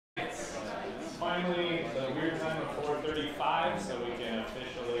finally the weird time of 4:35, so we can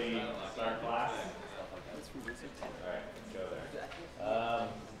officially start class. Alright, let's go there. I was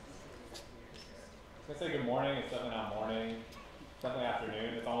going to say good morning. It's definitely not morning. It's definitely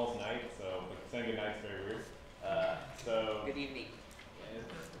afternoon. It's almost night, so saying good night's very weird. Good evening.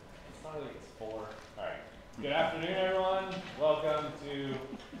 It's not really, it's 4. Alright. Good afternoon, everyone. Welcome to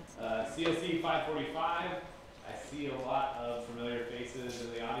CSE 545. I see a lot of familiar faces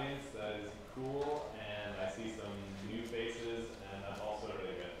in the audience. That is cool, and I see some new faces, and that's also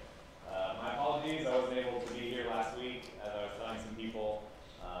really good. My apologies, I wasn't able to be here last week. As I was telling some people,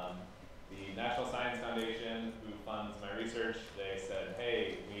 the National Science Foundation, who funds my research, they said,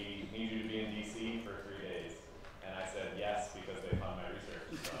 hey, we need you to be in DC for 3 days. And I said yes, because they fund my research.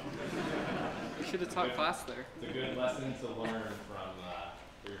 So you should have taught class there. It's a good lesson to learn from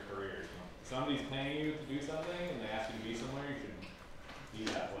your careers. If somebody's paying you to do something and they ask you to be somewhere, you should be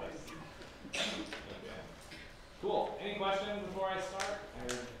that place. Okay. Cool. Any questions before I start?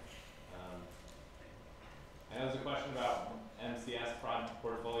 I know there's a question about MCS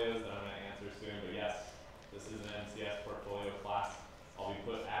portfolios that I'm going to answer soon, but yes, this is an MCS portfolio class. I'll be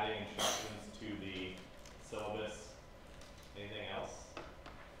adding instructions to the syllabus. Anything else?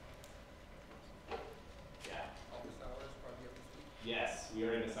 Yeah. Office hours probably up this week. Yes, we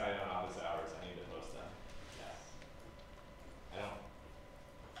already decided on office hours. I need to post them. Yes. I don't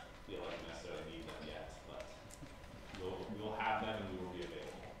feel like we necessarily need them yet, but we'll have them and we will be available.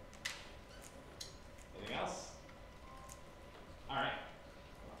 Anything else? All right.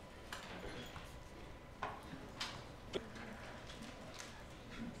 Let's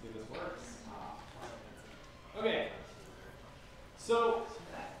see if this works. Okay. So,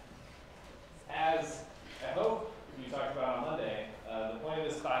 as I hope you talked about on Monday, the point of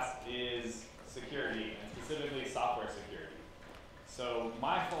this class is security, and specifically software security. So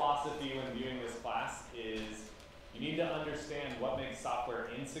my philosophy when viewing this class is you need to understand what makes software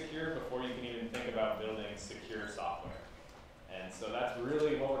insecure before you can even think about building secure software. And so that's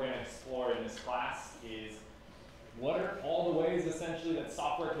really what we're going to explore in this class is what are all the ways essentially that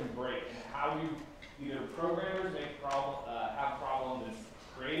software can break, and how do either programmers have problems in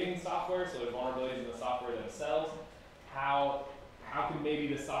creating software, so there's vulnerabilities in the software themselves. How can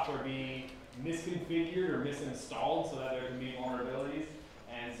maybe the software be misconfigured or misinstalled so that there can be vulnerabilities?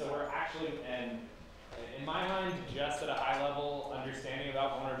 And so we're actually, and in my mind, just at a high level understanding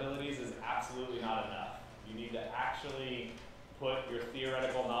about vulnerabilities is absolutely not enough. You need to actually put your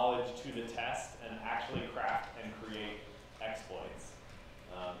theoretical knowledge to the test and actually craft and create exploits.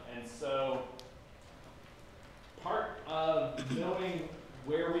 And so part of knowing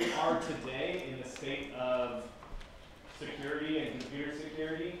where we are today in the state of security and computer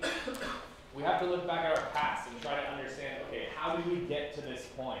security, we have to look back at our past and try to understand, okay, how did we get to this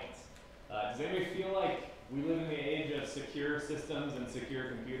point? Does anybody feel like we live in the age of secure systems and secure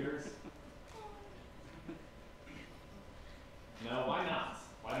computers? No, why not?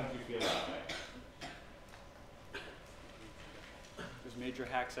 Why don't you feel that way? There's major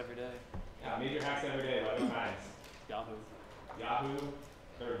hacks every day. Yeah, major hacks every day, like what kinds? Yahoo. Yahoo?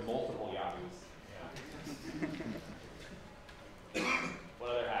 There are multiple Yahoos. Yeah. What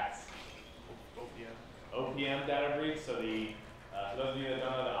other hacks? OPM data breach. So for those of you that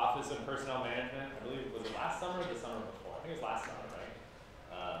don't know, the Office of Personnel Management, I believe, was it last summer or the summer before? I think it was last summer,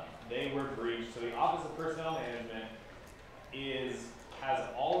 right? They were breached. So the Office of Personnel Management has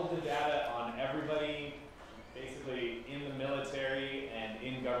all of the data on everybody basically in the military and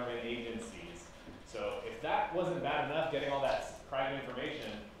in government agencies. So if that wasn't bad enough, getting all that private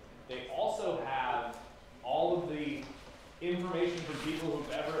information, they also have all of the information from people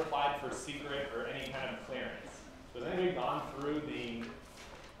who've ever applied for secret or any kind of clearance. So has anybody gone through the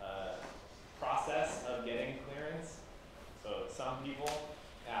process of getting clearance? So some people,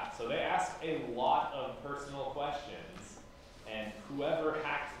 yeah. So they ask a lot of personal questions, and whoever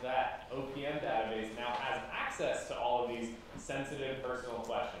hacked that OPM database now has access to all of these sensitive personal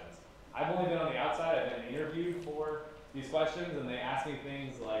questions. I've only been on the outside. I've been interviewed for these questions, and they ask me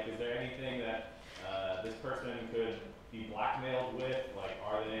things like, is there anything that this person could be blackmailed with? Like,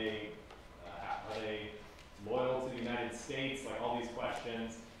 are they loyal to the United States? Like all these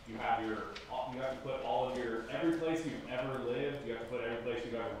questions. You have to put all of every place you've ever lived. You have to put every place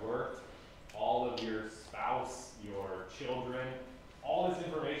you've ever worked. All of your spouse, your children. All this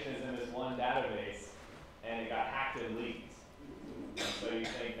information is in this one database, and it got hacked and leaked. And so you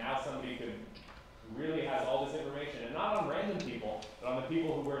think now somebody really has all this information, and not on random people, but on the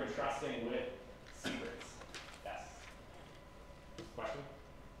people who we're entrusting with secrets. Yes. Question?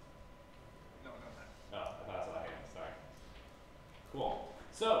 No. Oh, I thought that's what I had. Sorry. Cool.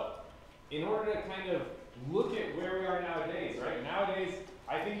 So, in order to kind of look at where we are nowadays, right? Nowadays,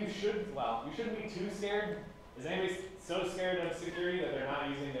 I think you shouldn't be too scared. Is anybody so scared of security that they're not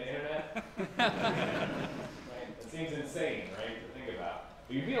using the internet? Right? That seems insane, right, to think about.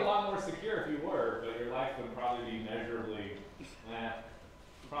 But you'd be a lot more secure if you were, but your life would probably be measurably,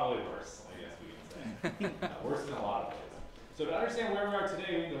 probably worse, I guess we can say. Worse in a lot of ways. So to understand where we are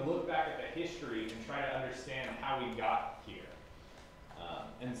today, we need to look back at the history and try to understand how we got here.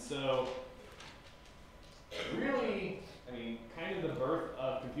 And so, really, I mean, kind of the birth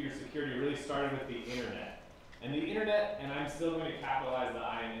of computer security really started with the internet. And the internet, and I'm still going to capitalize the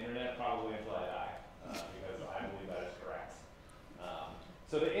I in internet probably until I die, because I believe that is correct.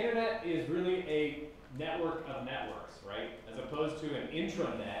 So the internet is really a network of networks, right? As opposed to an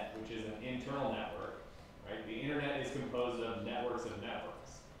intranet, which is an internal network, right? The internet is composed of networks of networks.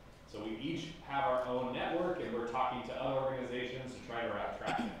 So we each have our own network, and we're talking to other organizations to try to route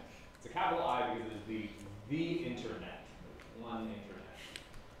traffic. It's a capital I because it is the internet, one internet.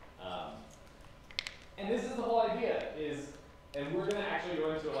 And this is the whole idea and we're going to actually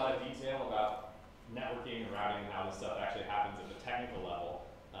go into a lot of detail about networking and routing and how this stuff actually happens at the technical level.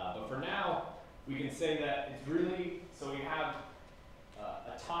 But for now, we can say that it's really, so we have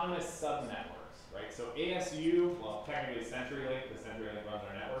autonomous subnetworks, right? So ASU, well, technically CenturyLink, the CenturyLink runs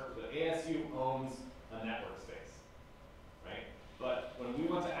our network, but ASU owns a network space, right? But when we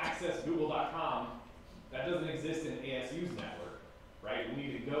want to access Google.com, that doesn't exist in ASU's network, right? We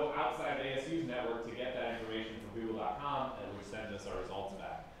need to go outside of ASU's network to get that information from Google.com, and which sends us our results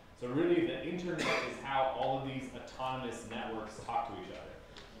back. So really, the internet is how all of these autonomous networks talk to each other.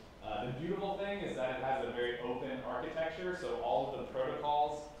 The beautiful thing is that it has a very open architecture, so all of the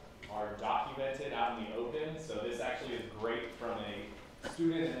protocols are documented out in the open. So this actually is great from a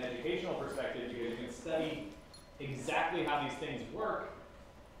student and educational perspective because you can study exactly how these things work.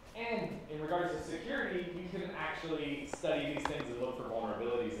 And in regards to security, you can actually study these things and look for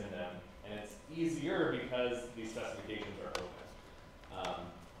vulnerabilities in them. And it's easier because these specifications are open.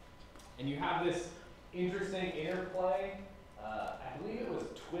 And you have this interesting interplay. I believe it was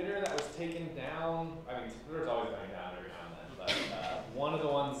Twitter that was taken down. I mean, Twitter's always going down every now and then. But one of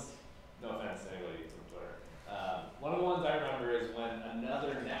the ones, no offense to anybody from Twitter, one of the ones I remember is when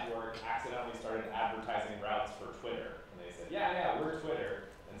another network accidentally started advertising routes for Twitter. And they said, yeah, we're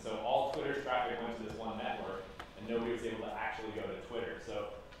Twitter. And so all Twitter's traffic went to this one network, and nobody was able to actually go to Twitter.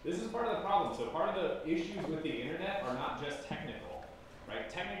 So this is part of the problem. So part of the issues with the internet are not just technical, right?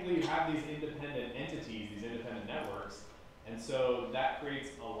 Technically, you have these independent entities, these independent networks, and so that creates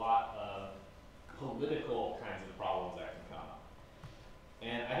a lot of political kinds of problems that can come up.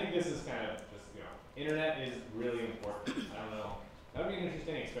 And I think this is kind of just, internet is really important. I don't know. That would be an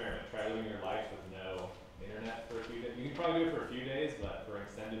interesting experiment. Try living your life with no internet for a few days. You can probably do it for a few days, but for an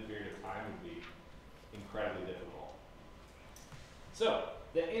extended period of time would be incredibly difficult. So,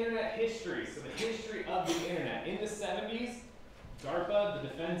 the internet history. So the history of the internet. In the 70s, DARPA, the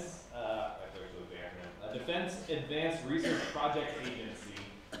Defense Advanced Research Project Agency,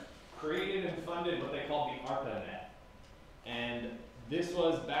 created and funded what they called the ARPANET. And this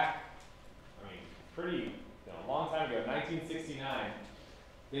was back, pretty long time ago, 1969.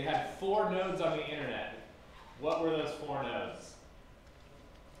 They had 4 nodes on the internet. What were those 4 nodes?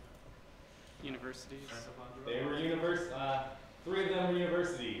 Universities. They were 3 of them were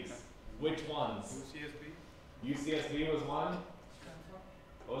universities. Which ones? UCSB. UCSB was one. Stanford.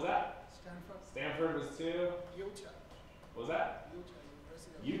 What was that? Stanford. Stanford was 2. Utah. What was that?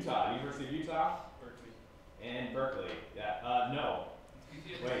 Utah. University of Utah. Berkeley. And Berkeley. Yeah. No.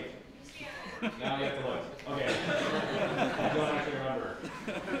 Wait. Now you have to look. Okay. I don't actually remember.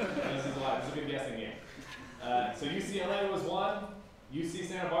 This is a lot. This is a good guessing game. So UCLA was 1. UC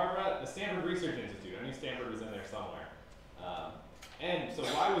Santa Barbara, the Stanford Research Institute. I knew Stanford was in there somewhere. And so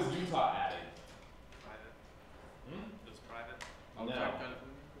why was Utah added? Private. It was private. No.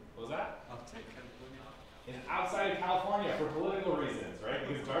 What was that? Outside California. It's outside of California for political reasons, right?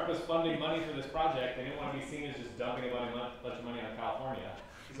 Because DARPA's funding money for this project. They didn't want to be seen as just dumping a bunch of money on California.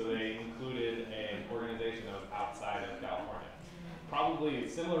 So they included an organization that was outside of California. Probably a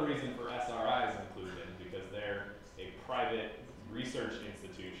similar reason for SRI's inclusion, because they're a private research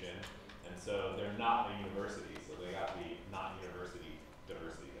institution, and so they're not a university, so they got the not-university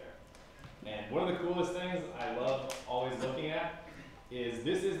diversity there. And one of the coolest things I love always looking at is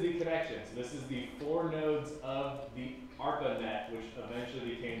this is the connection. So this is the 4 nodes of the ARPANET, which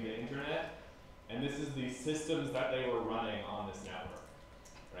eventually became the internet, and this is the systems that they were running on this network,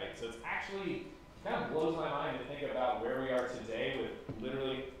 right? So it's actually, it kind of blows my mind to think about where we are today with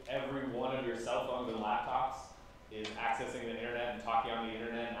literally every one of your cell phones and laptops is accessing the internet and talking on the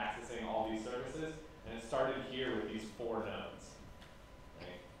internet and accessing all these services. And it started here with these 4 nodes.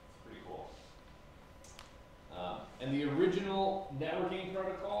 Right? It's pretty cool. And the original networking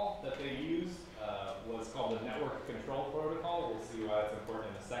protocol that they used was called the Network Control Protocol. We'll see why it's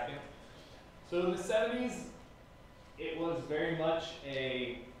important in a second. So in the 70s, it was very much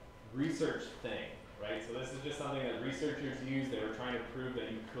a research thing, right? So this is just something that researchers used. They were trying to prove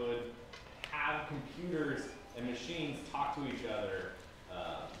that you could have computers and machines talk to each other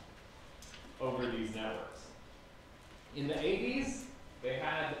over these networks. In the 80s, they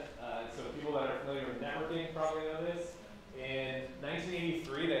had, so people that are familiar with networking probably know this. In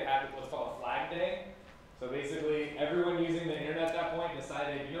 1983, they had what's called a Flag Day. So basically, everyone using the internet at that point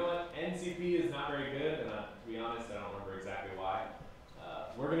decided, you know what, NCP is not very good, and to be honest, I don't remember exactly why.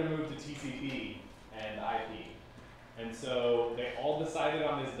 We're going to move to TCP and IP. And so they all decided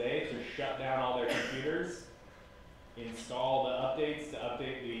on this day to shut down all their computers, install the updates to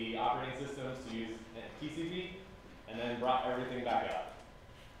update the operating systems to use TCP, and then brought everything back up.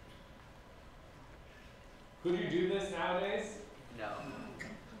 Could you do this nowadays? No.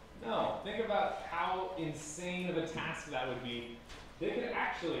 No. Think about how insane of a task that would be. They could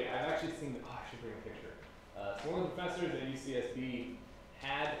actually, I've actually seen, I should bring a picture. So one of the professors at UCSB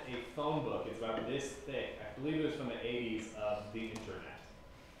had a phone book. It's about this thick. I believe it was from the 80s of the internet.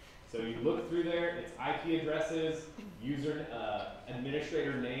 So you look through there, it's IP addresses, user,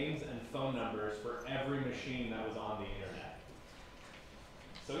 administrator names, and phone numbers for every machine that was on the internet.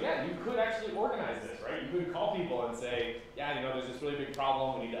 So yeah, you could actually organize this, right? You could call people and say, yeah, you know, there's this really big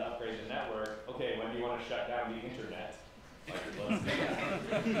problem, we need to upgrade the network. Okay, when do you want to shut down the internet? Like, let's do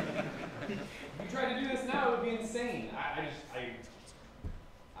that. If you try to do this now, it would be insane.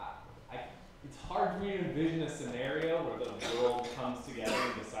 It's hard for me to envision a scenario where the world comes together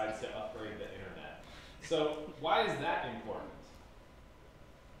and decides to upgrade the internet. So why is that important?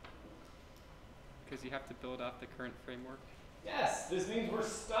 Because you have to build off the current framework. Yes, this means we're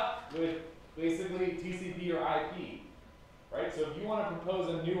stuck with basically TCP or IP, right? So if you want to propose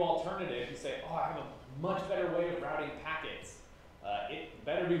a new alternative, you say, oh, I have a much better way of routing packets. It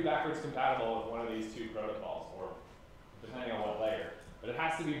better be backwards compatible with one of these 2 protocols, or depending on what layer. But it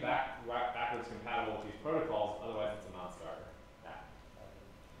has to be backwards compatible with these protocols, otherwise it's a non-starter. Yeah.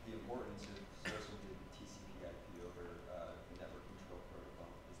 The importance of sourcing the TCP/IP over the network control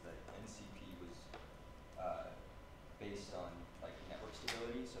protocol is that NCP was based on like network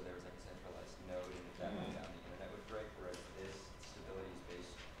stability, so there was like a centralized node, and if that went down, the internet would break. Whereas this stability is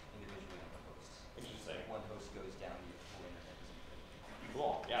based individually on the hosts. Interesting. If one host goes down, the whole internet doesn't break.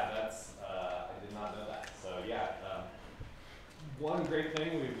 Cool. Yeah, that's I did not know that. So yeah. One great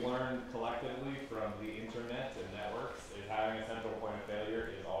thing we've learned collectively from the internet and networks is having a central point of failure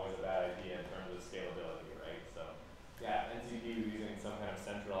is always a bad idea in terms of scalability, right? So, yeah, NCP using some kind of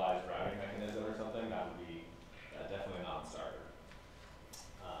centralized routing mechanism or something, that would be definitely a non-starter.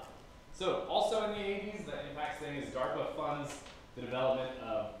 So, also in the 80s, the impact thing is DARPA funds the development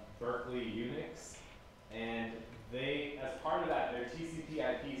of Berkeley Unix, and they, as part of that, their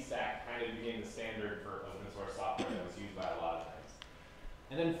TCP/IP stack kind of became the standard for open source software that was used by a lot of things.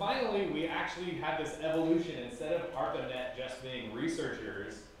 And then finally, we actually had this evolution. Instead of ARPANET just being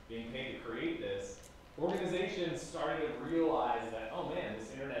researchers being paid to create this, organizations started to realize that, oh man,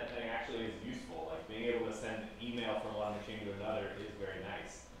 this internet thing actually is useful. Like being able to send email from one machine to another is very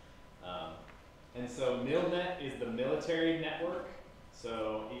nice. And so MilNet is the military network.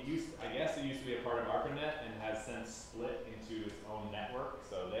 So I guess it used to be a part of ARPANET and has since split into its own network.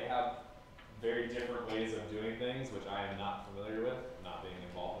 So they have very different ways of doing things, which I am not familiar with, not being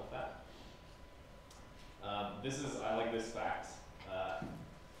involved with that. I like this fact.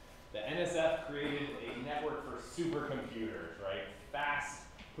 The NSF created a network for supercomputers, right? Fast,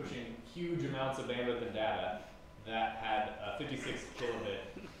 pushing huge amounts of bandwidth and data that had a 56 kilobit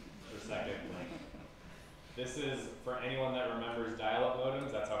per second length. This is, for anyone that remembers dial-up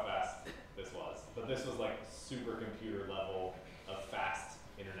modems, that's how fast this was. But this was like supercomputer level of fast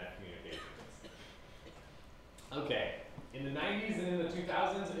internet communications. Okay, in the 90s and in the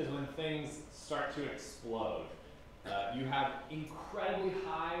 2000s is when things start to explode. You have incredibly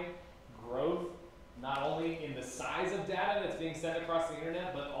high growth, not only in the size of data that's being sent across the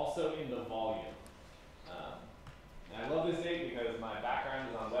internet, but also in the volume. And I love this date because my background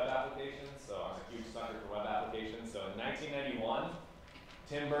is on web applications, so I'm a huge sucker for web applications. So in 1991,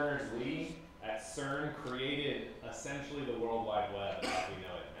 Tim Berners-Lee at CERN created essentially the World Wide Web as we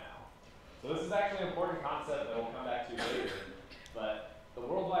know it now. So this is actually an important concept that we'll come back to later, but the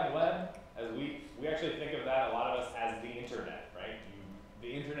World Wide Web, as we actually think of that, a lot of us, as the internet, right? You the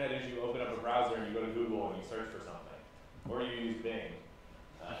internet is you open up a browser and you go to Google and you search for something, or you use Bing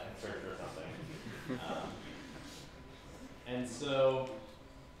and search for something. And so,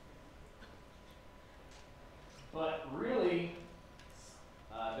 but really,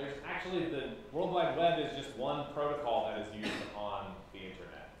 there's actually the World Wide Web is just one protocol that is used on the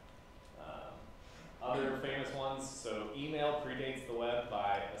internet. Other famous ones, so email predates the web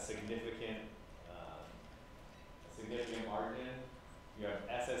by a significant margin. You have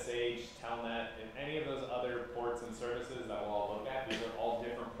SSH, Telnet, and any of those other ports and services that we'll all look at. These are all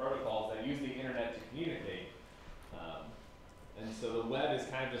different protocols that use the internet to communicate. And so the web is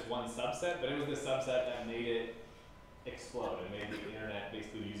kind of just one subset, but it was the subset that made it explode and made the internet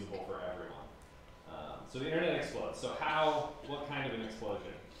basically usable for everyone. So the internet explodes. So what kind of an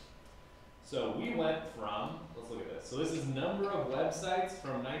explosion? So we went from, let's look at this. So this is number of websites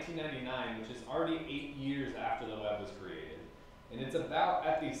from 1999, which is already 8 years after the web was created. And it's about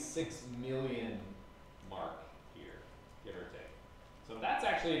at the 6 million mark here, give or take. So that's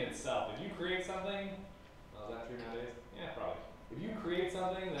actually in itself. If you create something, is that true nowadays? Yeah, probably. If you create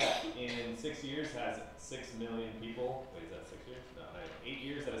something that in 6 years has 6 million people, wait, is that 6 years? No, not even. 8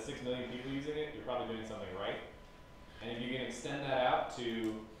 years that has 6 million people using it, you're probably doing something right. And if you can extend that out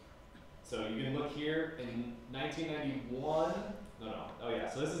to, so you can look here in 1991,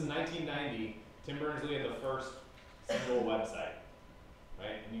 so this is 1990, Tim Berners-Lee had the first single website,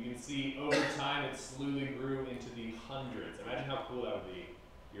 right? And you can see over time it slowly grew into the hundreds. Imagine how cool that would be.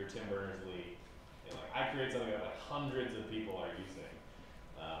 You're Tim Berners-Lee. I create something that like hundreds of people are using.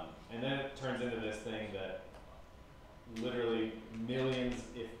 And then it turns into this thing that literally millions,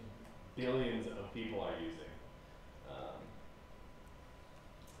 if billions of people are using.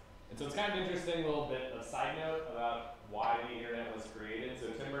 And so it's kind of interesting, a little bit of side note about why the internet was created. So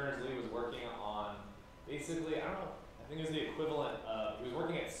Tim Berners-Lee was working on basically, I think it was the equivalent of, he was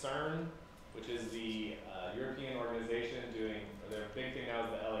working at CERN, which is the European organization doing, their big thing now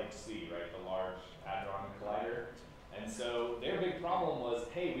is the LHC, right, the Large Hadron Collider. And so their big problem was,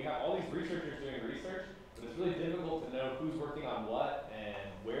 hey, we have all these researchers doing research, but it's really difficult to know who's working on what and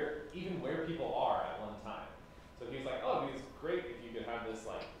even where people are at one time. So he was like, oh, it'd be great if you could have this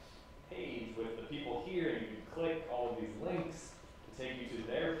like page with the people here, and you could click all of these links to take you to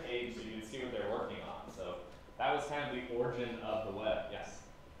their page so you can see what they're working on. So that was kind of the origin of the web, yes?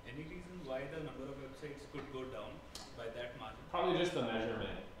 Any reason why the number of websites could go down by that margin? Probably just the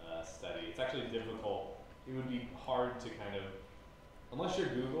measurement study. It's actually difficult. It would be hard to kind of, unless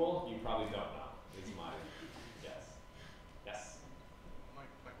you're Google, you probably don't know, is my guess. Yes?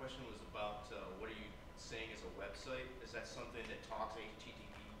 My question was about what are you saying is a website? Is that something that talks HTTP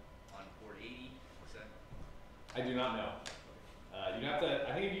on port 80? Is that? I do not know. You have to,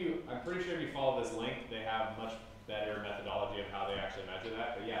 I'm pretty sure if you follow this link, they have much better methodology of how they actually measure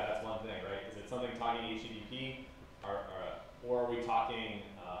that. But yeah, that's one thing, right? Is it something talking HTTP, or are we talking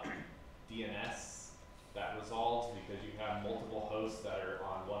DNS that resolves because you have multiple hosts that are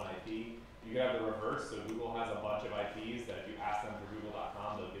on one IP? You could have the reverse, so Google has a bunch of IPs that if you ask them for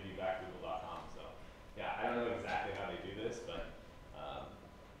google.com, they'll give you back google.com. So yeah, I don't know exactly how they do this, but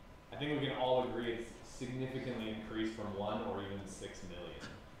I think we can all agree it's significantly increased from 1 or even 6 million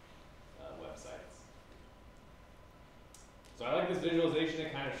websites. So I like this visualization.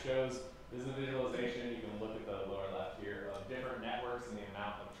 It kind of shows, this is a visualization, you can look at the lower left here, of different networks and the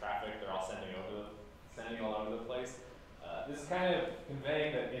amount of traffic they're all sending all over the place. This is kind of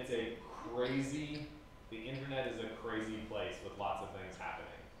conveying that it's a crazy, the internet is a crazy place with lots of things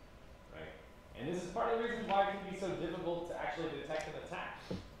happening, right? And this is part of the reason why it can be so difficult to actually detect an attack,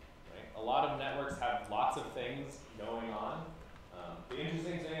 right? A lot of networks have lots of things going on. The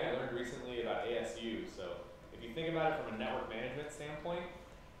interesting thing I learned recently about ASU, so if you think about it from a network management standpoint,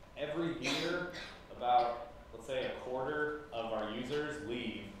 every year about, let's say, a quarter of our users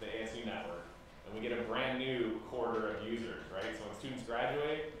leave the ASU network, and we get a brand new quarter of users, right? So when students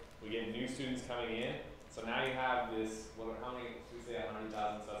graduate, we get new students coming in. So now you have this, how many, we say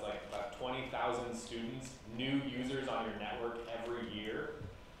 100,000, so it's like about 20,000 students, new users on your network every year.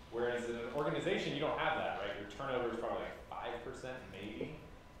 Whereas in an organization, you don't have that, right? Your turnover is probably like 5% maybe.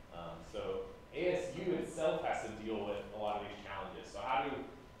 So ASU itself has to deal with a lot of these challenges. So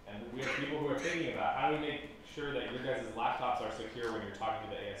and we have people who are thinking about how do we make sure that your guys' laptops are secure when you're talking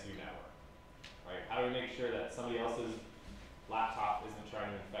to the ASU network, right? How do we make sure that somebody else's laptop isn't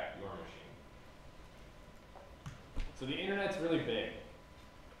trying to infect your machine? So the internet's really big.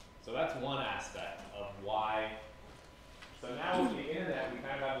 So that's one aspect of why. So now with the internet, we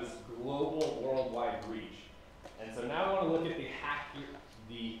kind of have this global worldwide reach. And so now I want to look at the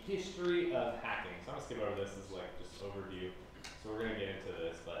history of hacking. So I'm going to skip over this as like just overview. So we're going to get into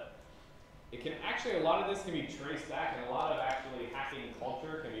this, but it can actually, a lot of this can be traced back, and a lot of actually hacking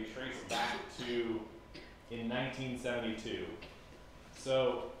culture can be traced back to in 1972.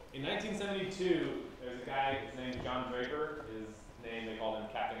 So in 1972, there's a guy, his name's John Draper. His name, they called him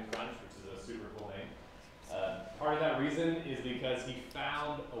Captain Crunch, which is a super cool name. Part of that reason is because he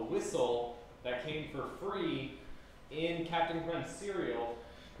found a whistle that came for free in Captain Crunch cereal,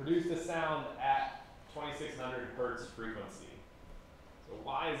 produced a sound at 2600 hertz frequency. So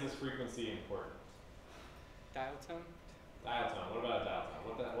why is this frequency important? Dial tone? Dial tone. What about a dial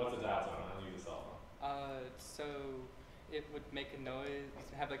tone? What's a dial tone? I don't use a cell phone. So it would make a noise,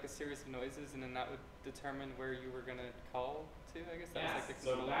 have like a series of noises, and then that would determine where you were gonna call to. I guess that was like the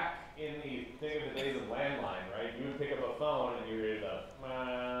So control. back in the thing of the days of landline, right? You would pick up a phone and you would hear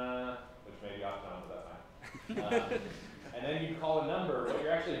the which may be off tone, but that's fine. And then you call a number. What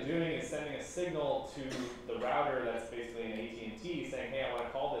you're actually doing is sending a signal to the router that's basically an AT&T saying, hey, I want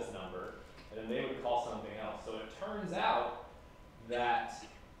to call this number, and then they would call something else. So it turns out that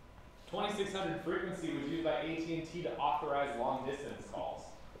 2600 frequency was used by AT&T to authorize long distance calls.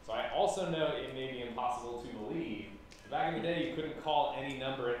 So I also know it may be impossible to believe. Back in the day, you couldn't call any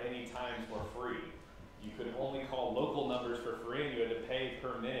number at any time for free. You could only call local numbers for free, and you had to pay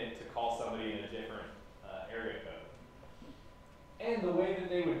per minute to call somebody in a different area code. And the way that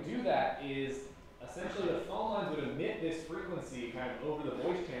they would do that is essentially the phone lines would emit this frequency kind of over the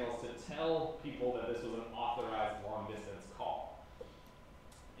voice channels to tell people that this was an authorized long distance call.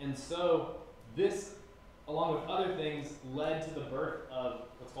 And so this, along with other things, led to the birth of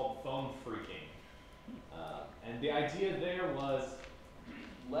what's called phone phreaking. And the idea there was,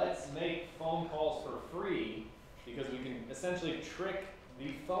 let's make phone calls for free because we can essentially trick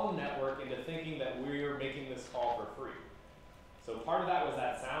the phone network into thinking that we're making this call for free. So part of that was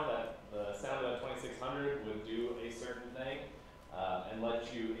that sound, that the sound of that 2600 would do a certain thing and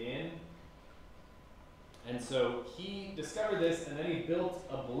let you in. And so he discovered this, and then he built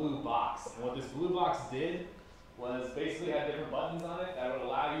a blue box. And what this blue box did was basically had different buttons on it that would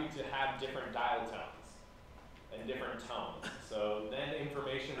allow you to have different dial tones and different tones. So then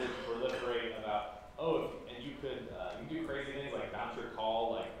information would proliferate about, and you could you do crazy things like bounce your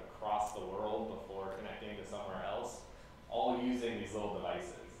call like across the world before connecting to somewhere else, all using these little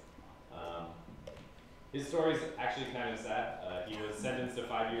devices. His story is actually kind of sad. He was sentenced to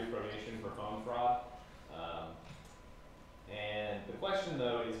 5 years probation for phone fraud. And the question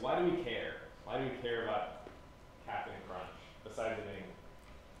though is, why do we care? Why do we care about Captain Crunch, besides it being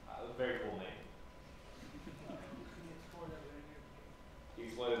a very cool name? He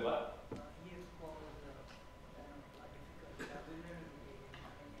exploited what?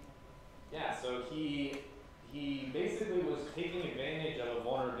 Yeah, so he basically was taking advantage of a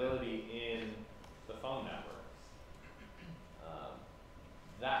vulnerability in the phone networks.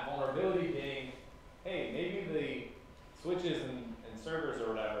 That vulnerability being, hey, maybe the switches and servers or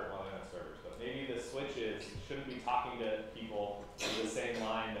whatever, well, they're not servers, but maybe the switches shouldn't be talking to people through the same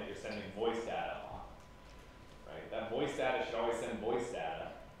line that you're sending voice data on. Right? That voice data should always send voice data.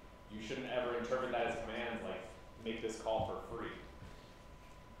 You shouldn't ever interpret that as commands like make this call for free.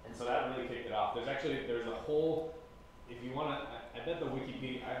 And so that really kicked it off. There's a whole, if you want to, I bet the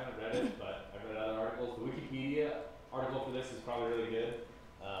Wikipedia, I haven't read it, but I've read other articles. The Wikipedia article for this is probably really good.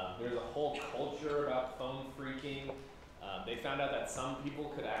 There's a whole culture about phone phreaking. They found out that some people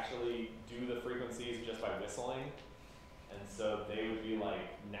could actually do the frequencies just by whistling. And so they would be like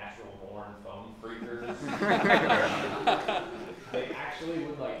natural born phone phreakers. They actually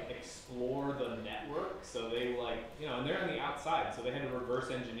would like explore the network. So they like, and they're on the outside. So they had to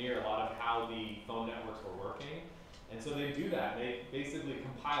reverse engineer a lot of how the phone networks were working. And so they do that. They basically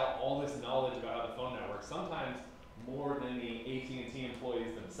compile all this knowledge about how the phone network, sometimes more than the AT&T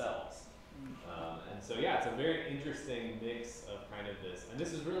employees themselves. And so yeah, it's a very interesting mix of kind of this. And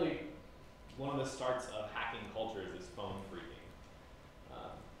this is really one of the starts of hacking culture, is this phone phreaking.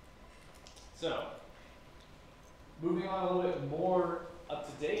 So, moving on a little bit more up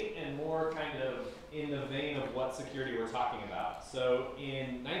to date and more kind of in the vein of what security we're talking about. So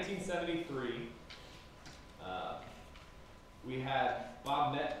in 1973, we had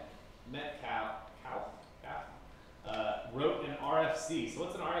Bob Metcalf wrote an RFC. So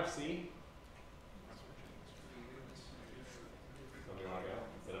what's an RFC? Somebody want to go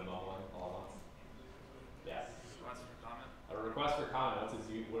instead of mumbling all at once? Yes. Request for comment. A request for comment.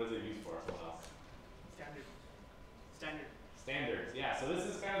 What is it used for? Someone else? Standards. Yeah. So this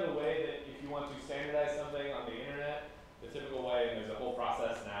is kind of the way that if you want to standardize something on the internet, the typical way, and there's a whole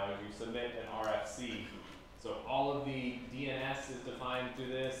process now, is you submit an RFC. So all of the DNS is defined through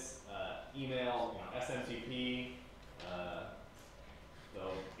this, email, SMTP,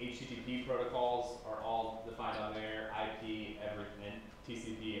 the HTTP protocols are all defined on there, IP, everything,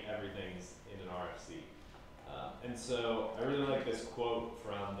 TCP, everything's in an RFC. And so I really like this quote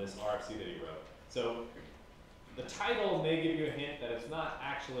from this RFC that he wrote. So the title may give you a hint that it's not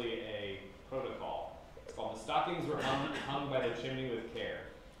actually a protocol. It's called "The Stockings Were Hung by the Chimney with Care."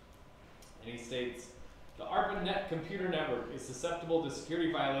 And he states, "The ARPANET computer network is susceptible to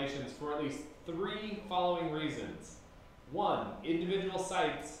security violations for at least 3 following reasons. 1, individual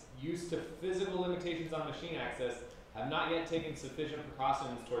sites used to physical limitations on machine access have not yet taken sufficient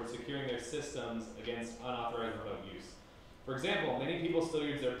precautions towards securing their systems against unauthorized remote use. For example, many people still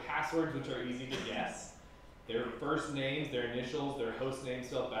use their passwords, which are easy to guess, their first names, their initials, their host name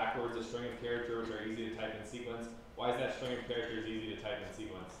spelled backwards, a string of characters which are easy to type in sequence." Why is that string of characters easy to type in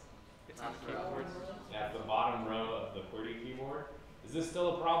sequence? It's on the keyboard. Yeah, the bottom row of the QWERTY keyboard. Is this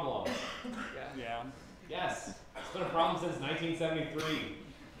still a problem? Yeah. Yes, it's been a problem since 1973.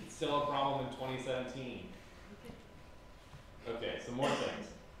 It's still a problem in 2017. Okay, some more things.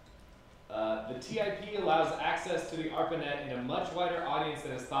 The TIP allows access to the ARPANET in a much wider audience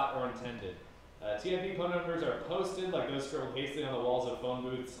than is thought or intended. TIP phone numbers are posted like those scribbled hastily on the walls of phone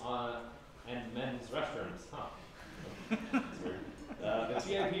booths and men's restrooms. Huh. That's weird. The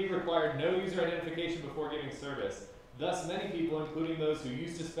TIP required no user identification before giving service. Thus, many people, including those who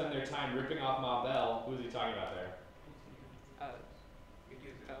used to spend their time ripping off Ma Bell, who is he talking about there?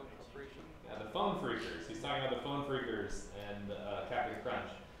 Bell Corporation. Yeah, the phone freakers. He's talking about the phone freakers and Captain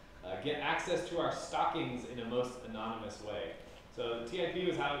Crunch. Get access to our stockings in a most anonymous way. So the TIP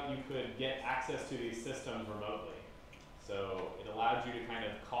was how you could get access to these systems remotely. So it allowed you to kind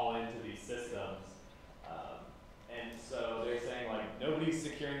of call into these systems. And so they're saying, like, nobody's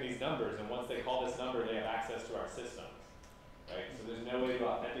securing these numbers, and once they call this number, they have access to our systems, right? So there's no way to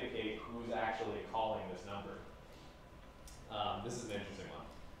authenticate who's actually calling this number. This is an interesting one.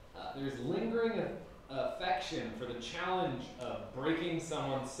 There's lingering affection for the challenge of breaking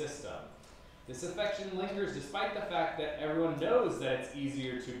someone's system. This affection lingers despite the fact that everyone knows that it's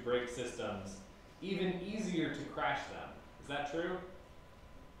easier to break systems, even easier to crash them. Is that true?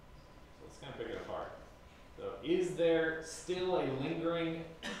 So let's kind of pick it apart. So is there still a lingering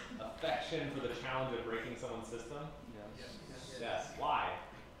affection for the challenge of breaking someone's system? Yes. Yes. Why?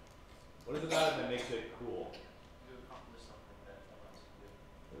 What is it about it that makes it cool? You accomplish something that no one else can do.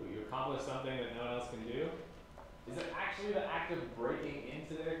 Ooh, you accomplish something that no one else can do? Is it actually the act of breaking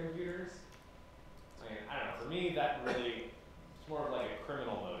into their computers? I mean, I don't know. For me, that really, it's more of like a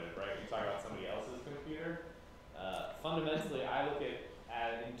criminal motive, right? When you talk about somebody else's computer. Fundamentally, I look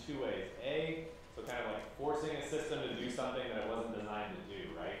at it in 2 ways. So kind of like forcing a system to do something that it wasn't designed to do,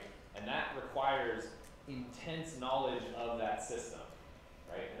 right? And that requires intense knowledge of that system,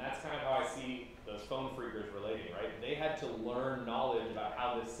 right? And that's kind of how I see those phone freakers relating, right? They had to learn knowledge about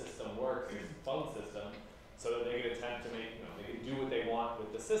how this system works, this phone system, so that they could attempt to make, they could do what they want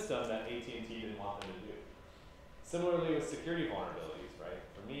with the system that AT&T didn't want them to do. Similarly with security vulnerabilities, right?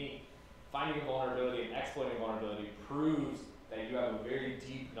 For me, finding a vulnerability and exploiting a vulnerability proves that you have a very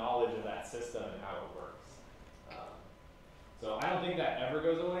deep knowledge of that system and how it works. So I don't think that ever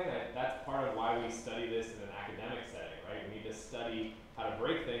goes away. That's part of why we study this in an academic setting, right? We need to study how to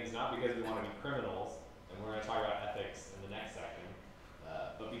break things, not because we want to be criminals, and we're going to talk about ethics in the next section,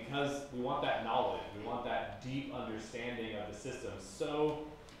 but because we want that knowledge, we want that deep understanding of the system so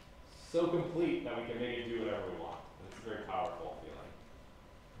complete that we can make it do whatever we want. And it's a very powerful feeling.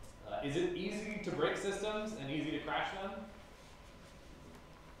 Is it easy to break systems and easy to crash them? What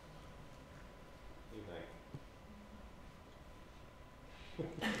do you think?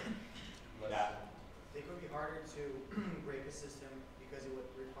 Yeah. It could be harder to break a system because it would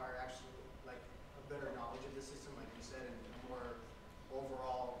require actually like a better knowledge of the system, like you said, and a more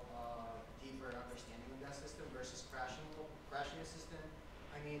overall deeper understanding of that system versus crashing a system.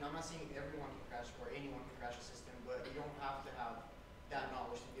 I mean, I'm not saying everyone can crash or anyone can crash a system, but you don't have to have that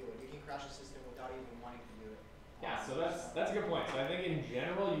knowledge to do it. You can crash a system without even wanting to do it. Yeah, so that's a good point. So I think in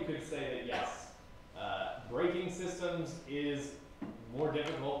general you could say that yes, breaking systems is more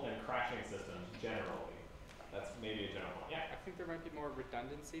difficult than crashing systems generally. That's maybe a general point. Yeah. I think there might be more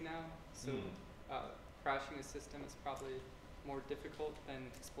redundancy now. So crashing a system is probably more difficult than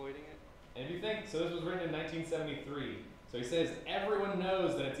exploiting it. And if you think, so this was written in 1973. So he says everyone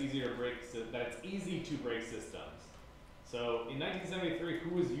knows that it's easy to break systems. So in 1973,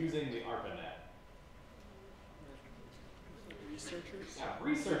 who was using the ARPANET? Researchers? Yeah,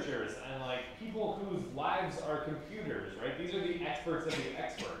 researchers and like people whose lives are computers, right? These are the experts of the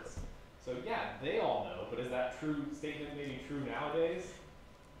experts. So yeah, they all know, but is that true statement maybe true nowadays?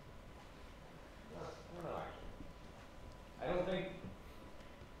 I don't know actually. I don't think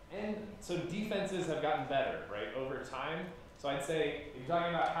And so defenses have gotten better, right, over time. So I'd say, if you're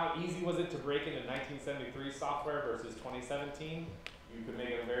talking about how easy was it to break into 1973 software versus 2017, you could make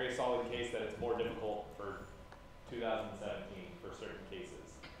a very solid case that it's more difficult for 2017 for certain cases.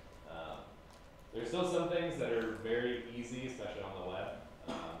 There's still some things that are very easy, especially on the web.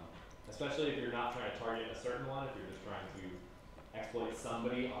 Especially if you're not trying to target a certain one, if you're just trying to exploit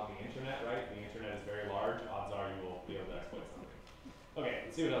somebody on the internet, right? The internet is very large, odds are you will be able to exploit somebody. Okay,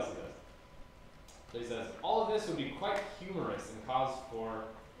 let's see what else he does. So he says, all of this would be quite humorous and cause for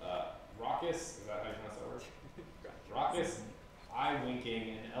raucous, is that how you pronounce that word? Raucous eye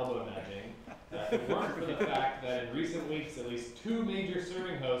winking and elbow nudging. If it weren't for the fact that in recent weeks at least 2 major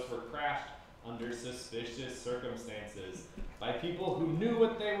serving hosts were crashed under suspicious circumstances by people who knew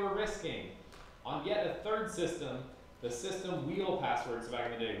what they were risking. On yet a third system, the system wheel password, so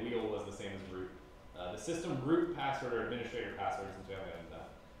back in the day, wheel was the same as root. The system root password or administrator password, since we haven't gotten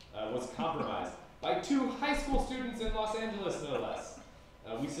that, was compromised by 2 high school students in Los Angeles, no less.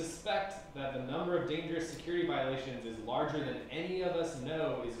 We suspect that the number of dangerous security violations is larger than any of us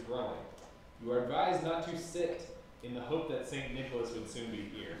know is growing. You are advised not to sit in the hope that St. Nicholas would soon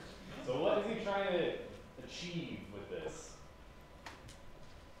be here. So what is he trying to achieve with this?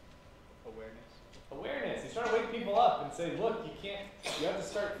 Awareness. He's trying to wake people up and say, look, you have to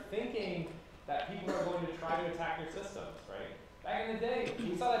start thinking that people are going to try to attack your systems, right? Back in the day,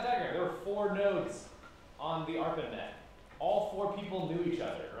 we saw that diagram. There were 4 nodes on the ARPANET. All 4 people knew each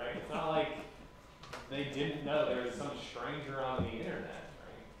other, right? It's not like they didn't know there was some stranger on the internet,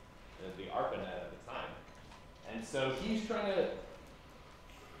 right? The ARPANET at the time. And so he's trying to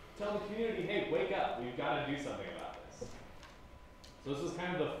tell the community, hey, wake up, we've got to do something about this. So this was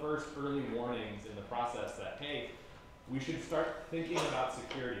kind of the first early warnings in the process that, hey, we should start thinking about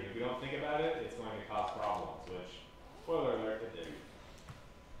security. If we don't think about it, it's going to cause problems, which, spoiler alert, it did.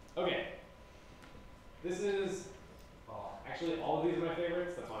 Okay. This is, actually all of these are my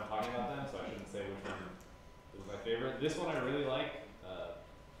favorites, that's why I'm talking about them, so I shouldn't say which one is my favorite. This one I really like,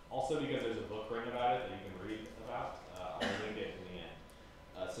 also because there's a book written about it that you can read about. I'll link it in the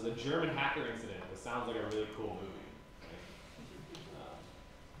end. So the German hacker incident, this sounds like a really cool movie. Right?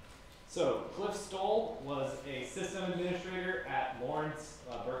 So Cliff Stoll was a system administrator at Lawrence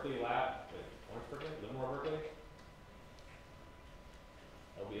Berkeley Lab. Wait, Lawrence Berkeley? Livermore Berkeley?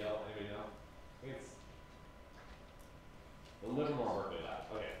 LBL, anybody know? I think it's the Livermore Berkeley Lab.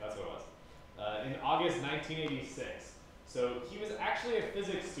 Okay, that's what it was. In August 1986. So he was actually a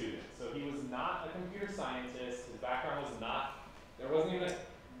physics student. So he was not a computer scientist. His background was not, there wasn't even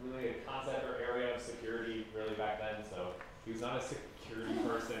really a concept or area of security really back then. So he was not a security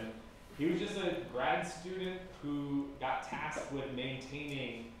person. He was just a grad student who got tasked with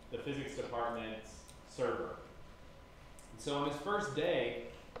maintaining the physics department's server. And so on his first day,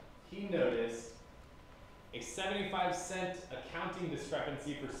 he noticed a 75-cent accounting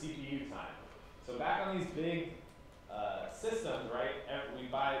discrepancy for CPU time. So back on these big systems, right? You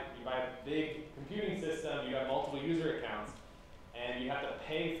buy a big computing system, you have multiple user accounts, and you have to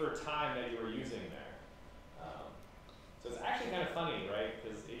pay for time that you were using there. So it's actually kind of funny, right?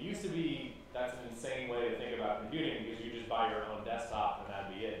 Because it used to be, that's an insane way to think about computing because you just buy your own desktop and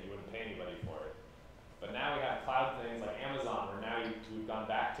that'd be it. You wouldn't pay anybody for it. But now we have cloud things like Amazon where now we've gone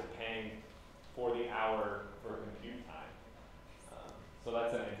back to paying for the hour for compute time. So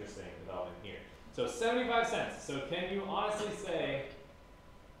that's an interesting development here. So 75 cents. So can you honestly say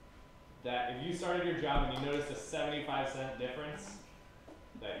that if you started your job and you noticed a 75-cent difference,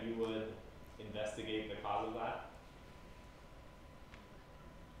 that you would investigate the cause of that?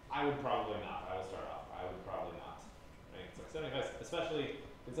 I would probably not. I will start off. I would probably not. Right? It's like 75 cents, especially,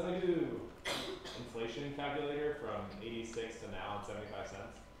 can somebody do inflation calculator from 86 to now and 75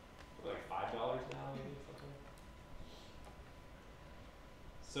 cents? Like $5 now, maybe something.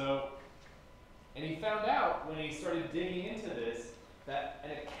 So, and he found out when he started digging into this that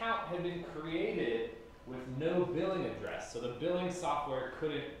an account had been created with no billing address. So the billing software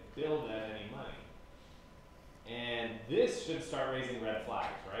couldn't bill them any money. And this should start raising red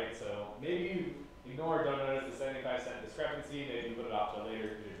flags, right? So maybe you ignore or don't notice the 75-cent discrepancy, maybe you put it off till later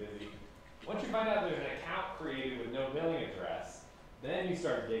because you're busy. Once you find out there's an account created with no billing address, then you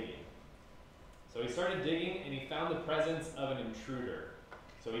start digging. So he started digging and he found the presence of an intruder.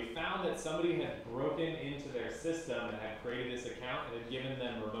 So he found that somebody had broken into their system and had created this account and had given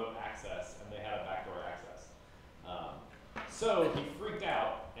them remote access, and they had a backdoor access. So he freaked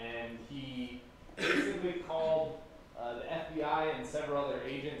out and he basically called the FBI and several other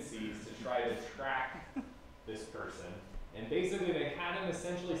agencies to try to track this person. And basically they had him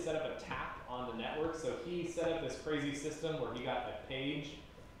essentially set up a tap on the network. So he set up this crazy system where he got a page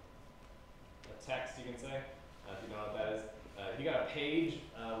text, you can say, if you know what that is. He got a page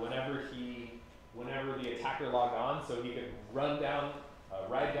whenever the attacker logged on, so he could ride down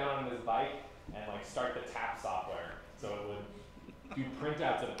on his bike and like start the tap software, so it would do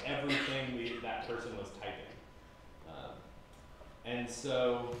printouts of everything that person was typing. And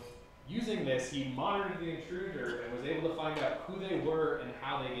so, using this, he monitored the intruder and was able to find out who they were and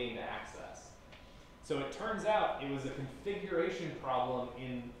how they gained access. So it turns out it was a configuration problem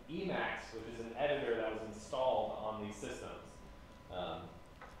in Emacs, which is an editor that was installed on these systems.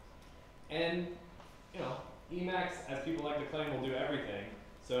 And you know, Emacs, as people like to claim, will do everything.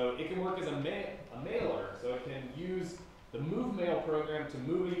 So it can work as a mailer, so it can use the move mail program to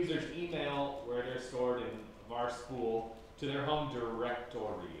move a user's email where they're stored in var spool to their home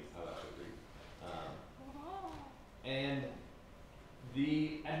directory. How that should read. And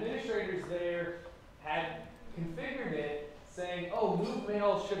the administrators there had configured it saying, oh, move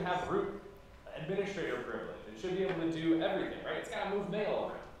mail should have root administrator privilege. It should be able to do everything, right? It's got to move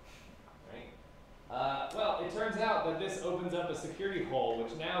mail around, right? Well, it turns out that this opens up a security hole,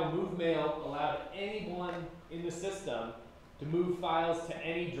 which now move mail allowed anyone in the system to move files to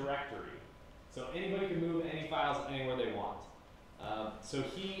any directory. So anybody can move any files anywhere they want. So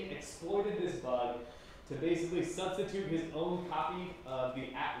he exploited this bug to basically substitute his own copy of the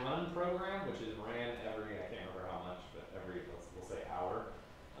 @run program, which is ran every, I can't remember how much, but every, we'll say hour.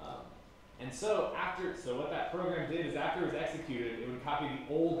 And so what that program did is after it was executed, it would copy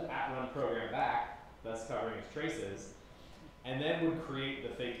the old @run program back, thus covering its traces, and then would create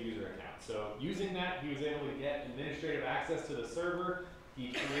the fake user account. So using that, he was able to get administrative access to the server.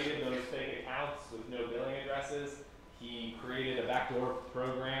 He created those fake accounts with no billing addresses. He created a backdoor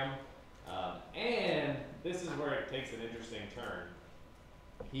program. And this is where it takes an interesting turn.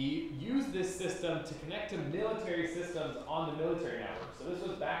 He used this system to connect to military systems on the military network. So this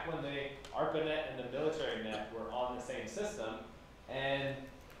was back when ARPANET and the military net were on the same system. And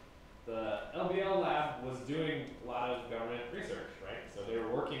the LBL lab was doing a lot of government research, right? So they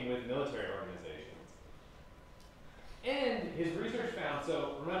were working with military organizations. And his research found,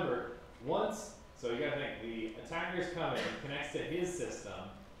 so remember, so you gotta think, the attacker's coming, connects to his system,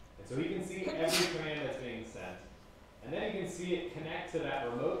 and so he can see every command that's being sent. And then he can see it connect to that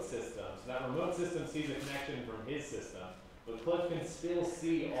remote system. So that remote system sees a connection from his system, but Cliff can still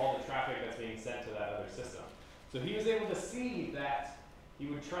see all the traffic that's being sent to that other system. So he was able to see that he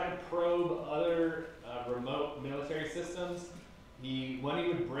would try to probe other remote military systems. When he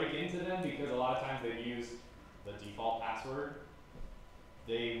would break into them, because a lot of times they'd use the default password,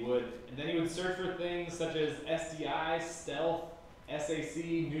 and then he would search for things such as SDI, stealth,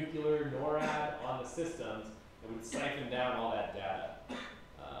 SAC, nuclear, NORAD on the systems, and would siphon down all that data.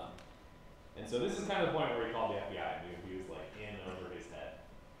 And so this is kind of the point where he called the FBI, and he was like in over his head.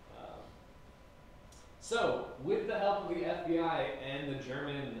 So with the help of the FBI and the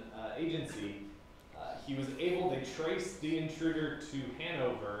German agency, he was able to trace the intruder to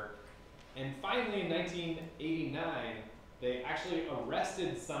Hanover, and finally in 1989, they actually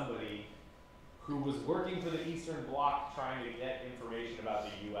arrested somebody who was working for the Eastern Bloc trying to get information about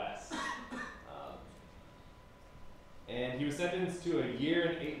the US. And he was sentenced to 1 year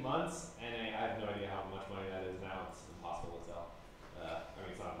and 8 months, and I have no idea how much money that is now. It's impossible to tell.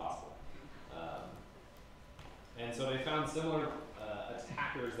 It's not impossible. And so they found similar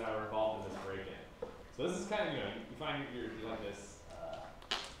attackers that were involved in this break-in. So this is kind of, you find you're like this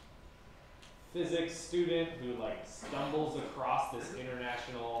physics student who like stumbles across this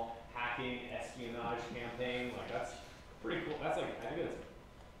international hacking espionage campaign. Like that's pretty cool. That's like, I think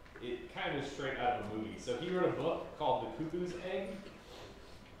it kind of is straight out of a movie. So he wrote a book called The Cuckoo's Egg.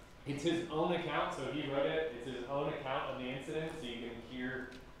 It's his own account, so he wrote it. It's his own account of the incident, so you can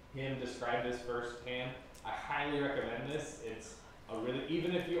hear him describe this firsthand. I highly recommend this. It's a really,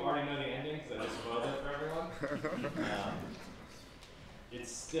 even if you already know the ending, because I just spoiled it for everyone,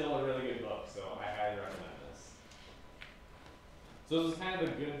 it's still a really good book, so I highly recommend this. So this is kind of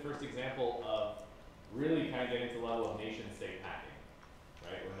a good first example of really kind of getting to the level of nation-state hacking,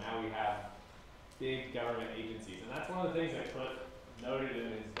 right? Where now we have big government agencies, and that's one of the things that Cliff noted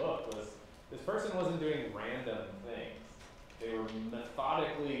in his book was this person wasn't doing random things. They were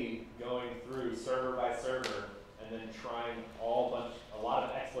methodically going through server by server and then trying a lot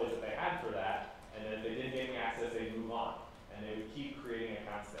of exploits that they had for that, and then if they didn't gain access, they'd move on. And they would keep creating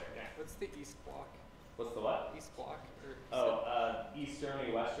accounts there. Yeah. What's the East Bloc? What's the what? East Bloc. East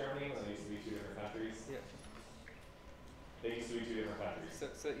Germany, West Germany, when they used to be two different countries. Yeah. They used to be two different countries.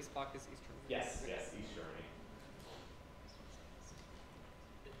 So East Bloc is East Germany? Yes, Okay. yes, East Germany.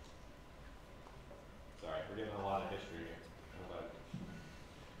 Sorry, we're getting a lot of history here.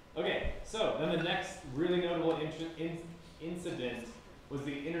 Okay, So then the next really notable incident was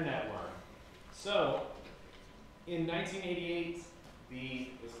the internet worm. So in 1988, it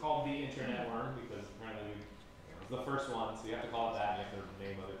was called the internet worm because apparently it was the first one, so you have to call it that, and you have to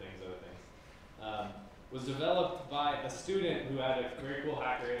name other things. Was developed by a student who had a very cool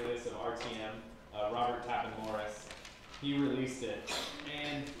hacker alias of RTM, Robert Tappan Morris. He released it.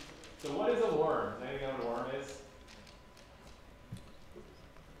 And so what is a worm? Does anybody know what a worm is?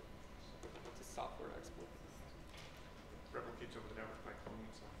 It's a software exploit. Replicates over the network by cloning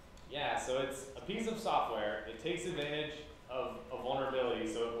itself. Yeah, so it's a piece of software. It takes advantage of a vulnerability,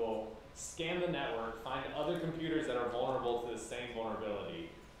 so it will scan the network, find other computers that are vulnerable to the same vulnerability,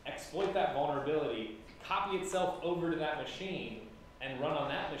 exploit that vulnerability, copy itself over to that machine, and run on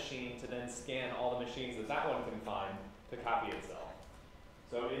that machine to then scan all the machines that that one can find to copy itself.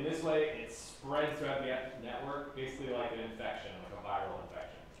 So in this way, it spreads throughout the network, basically like an infection, like a viral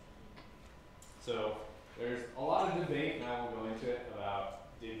infection. So there's a lot of debate, and I will go into it,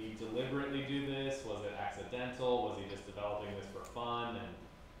 about did he deliberately do this? Was it accidental? Was he just developing this for fun and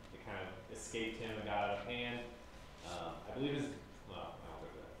it kind of escaped him and got out of hand? I believe his, well, I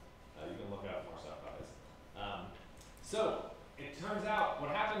won't go to that. You can look up more stuff about this. So it turns out what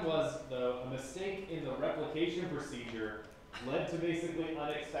happened was a mistake in the replication procedure led to basically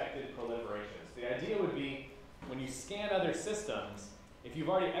unexpected proliferations. The idea would be when you scan other systems, if you've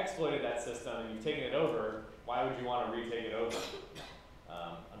already exploited that system and you've taken it over, why would you want to retake it over?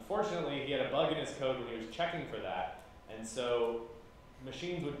 Unfortunately, he had a bug in his code when he was checking for that, and so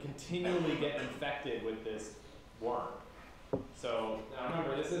machines would continually get infected with this worm. So now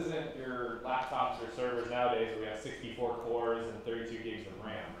remember, this isn't your laptops or servers nowadays where we have 64 cores and 32 gigs of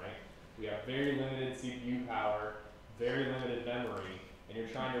RAM, right? We have very limited CPU power, very limited memory, and you're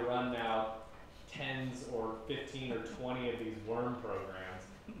trying to run now 10s or 15 or 20 of these worm programs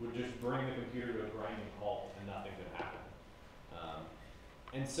would just bring the computer to a grinding halt and nothing could happen.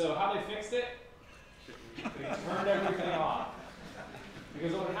 And so how they fixed it? They turned everything off.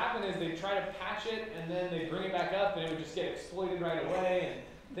 Because what would happen is they'd try to patch it and then they'd bring it back up and it would just get exploited right away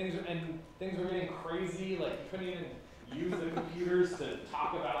and things were getting crazy, like you couldn't even use the computers to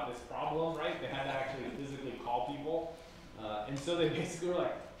talk about this problem, right? They had to actually physically call people. And so they basically were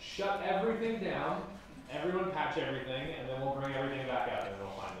like, shut everything down, everyone patch everything, and then we'll bring everything back up and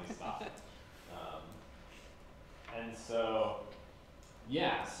it'll finally stop. And so,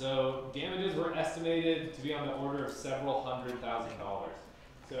 yeah, so damages were estimated to be on the order of several $100,000.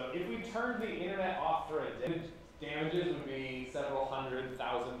 So if we turned the internet off for a day, damages would be several $100,000.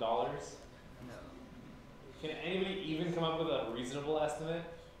 Can anybody even come up with a reasonable estimate?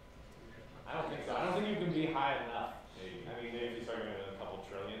 I don't think so. I don't think you can be high enough. Maybe. I mean, maybe if you start getting a couple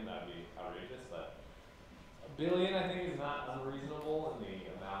trillion, that'd be outrageous, but $1 billion I think is not unreasonable in the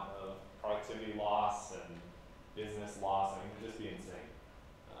amount of productivity loss and business loss. I mean, it would just be insane.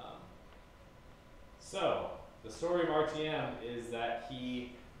 So, the story of RTM is that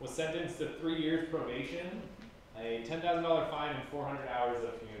he was sentenced to 3 years probation, a $10,000 fine, and 400 hours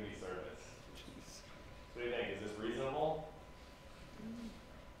of community service. What do you think? Is this reasonable?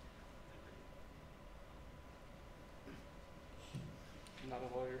 I'm not a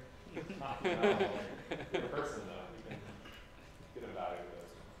lawyer. Not a lawyer. You're a person, though. You can get evaluate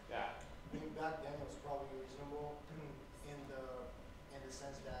those. Yeah. I mean, back then it was probably reasonable in the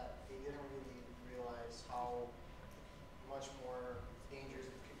sense that they didn't really realize how much more dangerous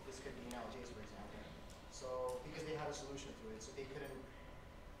this could be nowadays, for example. So, because they had a solution to it, so they couldn't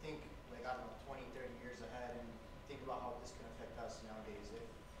think, like, I don't know, 20, 30 years ahead and think about how this can affect us nowadays if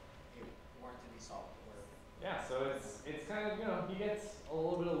it weren't to be solved. Yeah, so it's kind of, you know, he gets a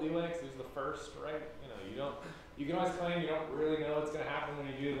little bit of leeway because he was the first, right? You know, you can always claim you don't really know what's going to happen when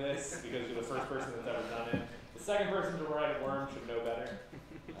you do this because you're the first person that's ever done it. The second person to write a worm should know better,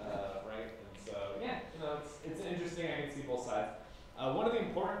 right? And so, yeah, you know, it's interesting. I can see both sides. One of the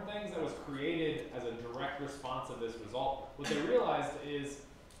important things that was created as a direct response of this result, what they realized is,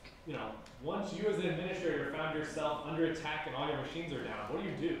 you know, once you as an administrator found yourself under attack and all your machines are down, what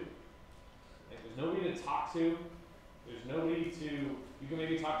do? Like, there's nobody to talk to. There's nobody to, you can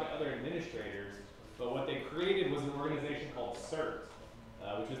maybe talk to other administrators, but what they created was an organization called CERT,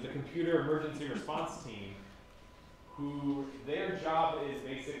 which is the Computer Emergency Response Team, who their job is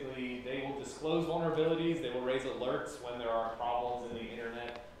basically they will disclose vulnerabilities, they will raise alerts when there are problems in the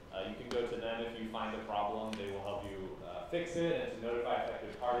internet. You can go to them if you find a problem, they will help you fix it and to notify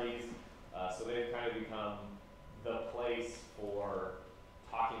affected parties. So they've kind of become the place for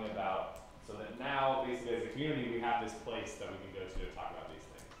talking about, so that now basically as a community we have this place that we can go to talk about these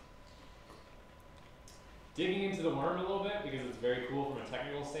things. Digging into the worm a little bit, because it's very cool from a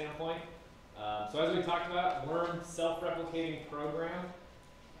technical standpoint, So as we talked about, worm self-replicating program.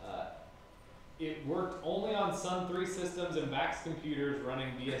 It worked only on Sun 3 systems and Max computers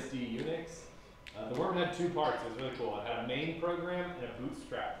running BSD Unix. The worm had two parts. It was really cool. It had a main program and a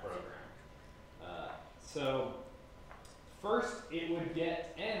bootstrap program. So first it would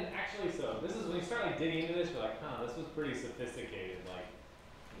get, and actually so this is when you start like digging into this, you're like, huh, this was pretty sophisticated. Like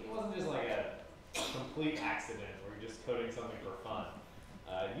it wasn't just like a complete accident where you're just coding something for fun.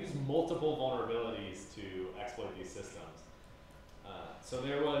 It used multiple vulnerabilities to exploit these systems. So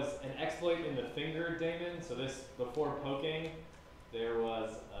there was an exploit in the finger daemon. So this, before poking, there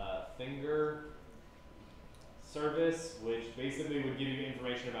was a finger service, which basically would give you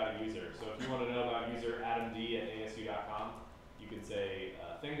information about a user. So if you want to know about user adamd@asu.com, you could say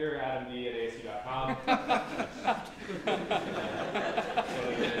finger adamd@asu.com.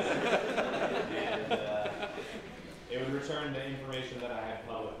 And it would return the information that I had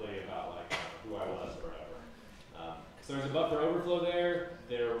publicly about like who I was or whatever. So there's a buffer overflow there.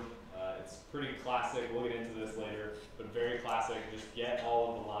 It's pretty classic. We'll get into this later, but very classic. Just get all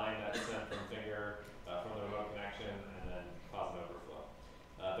of the line that's sent from finger from the remote connection, and then cause an overflow.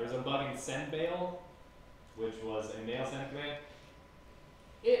 There's a bug in sendmail, which was a mail send command.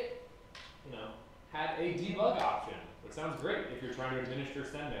 It, had a debug option, which sounds great if you're trying to administer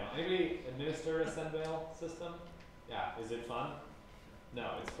sendmail. Anybody administer a sendmail system? Yeah, is it fun?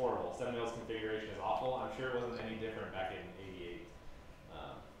 No, it's horrible. Sendmail's configuration is awful. I'm sure it wasn't any different back in '88.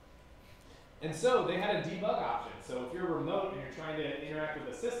 And so they had a debug option. So if you're remote and you're trying to interact with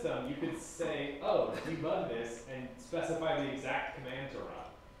the system, you could say, oh, debug this, and specify the exact command to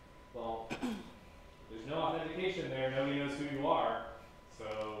run. Well, there's no authentication there. Nobody knows who you are.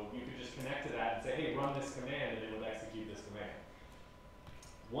 So you could just connect to that and say, hey, run this command, and it would execute this command.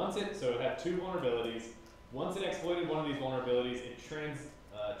 So it had two vulnerabilities. Once it exploited one of these vulnerabilities, it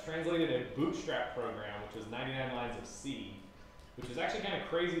translated a bootstrap program, which was 99 lines of C, which is actually kind of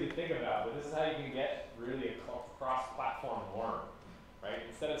crazy to think about, but this is how you can get really a cross-platform worm, right?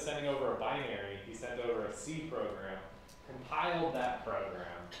 Instead of sending over a binary, he sent over a C program, compiled that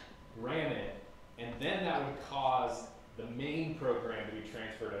program, ran it, and then that would cause the main program to be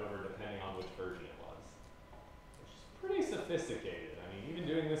transferred over depending on which version it was, which is pretty sophisticated. I mean, even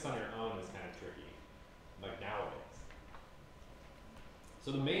doing this on your own is kind of tricky, like nowadays.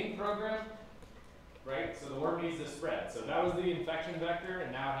 So the main program, right, so the worm needs to spread. So that was the infection vector,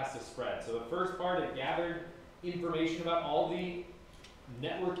 and now it has to spread. So the first part, it gathered information about all the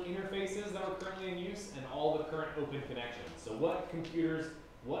network interfaces that were currently in use and all the current open connections. So what computers,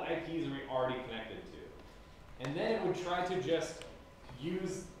 what IPs are we already connected to? And then it would try to just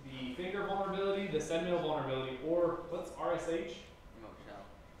use the finger vulnerability, the sendmail vulnerability, or what's RSH? Remote shell.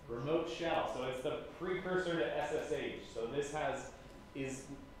 Remote shell. So it's the precursor to SSH. So this is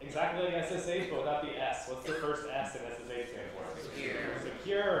exactly like SSH, but without the S. What's the first S in SSH stand for? Secure.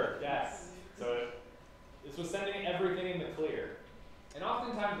 Secure, yes. So this was sending everything in the clear. And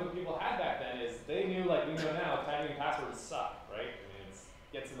oftentimes what people had back then is they knew, like we know now, typing passwords suck, right? I mean,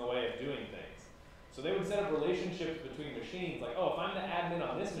 it gets in the way of doing things. So they would set up relationships between machines, like, oh, if I'm the admin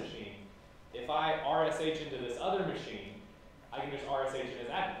on this machine, if I RSH into this other machine, I can just RSH in as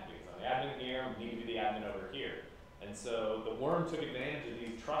admin, because I'm the admin here, I need to be the admin over here. And so the worm took advantage of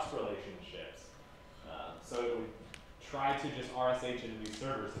these trust relationships. So it would try to just RSH into these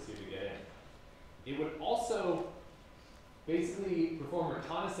servers to see if we get in. It would also basically perform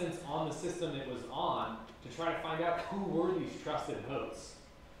reconnaissance on the system it was on to try to find out who were these trusted hosts.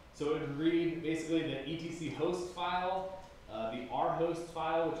 So it would read basically the etc host file, the rhost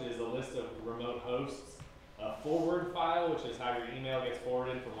file, which is a list of remote hosts, a forward file, which is how your email gets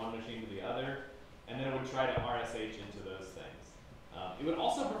forwarded from one machine to the other, and then it would try to RSH into those things. It would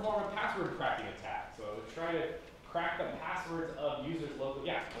also perform a password cracking attack. So it would try to crack the passwords of users locally.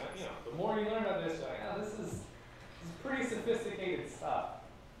 Yeah, the more you learn about this, you're like, oh, this is pretty sophisticated stuff.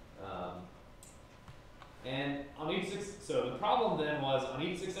 And on each, so the problem then was on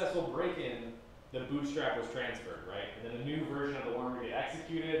each successful break-in, the bootstrap was transferred, right? And then a new version of the worm would get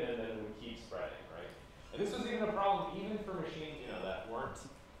executed, and then it would keep spreading, right? And this was even a problem even for machines, that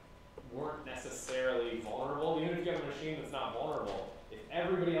weren't necessarily vulnerable. Even if you have a machine that's not vulnerable, if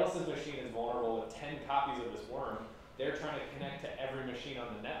everybody else's machine is vulnerable with 10 copies of this worm, they're trying to connect to every machine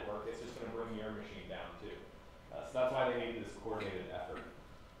on the network. It's just going to bring your machine down too. So that's why they needed this coordinated effort.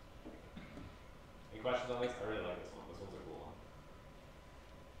 Any questions on this? I really like this one. This one's a cool one.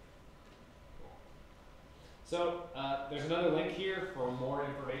 Cool. So there's another link here for more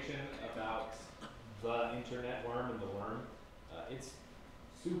information about the internet worm and the worm. It's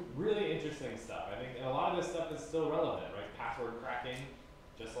really interesting stuff. I think, and a lot of this stuff is still relevant, right? Password cracking,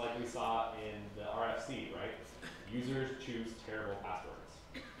 just like we saw in the RFC, right? Users choose terrible passwords.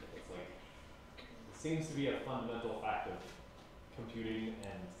 It's like, it seems to be a fundamental fact of computing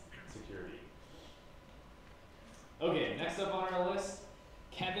and security. Okay, next up on our list,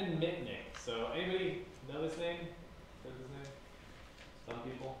 Kevin Mitnick. So anybody know this name? Heard this name? Some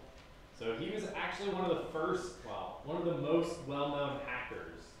people. So he was actually one of the first, well, one of the most well-known hackers.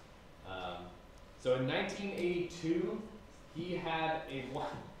 So in 1982, he had a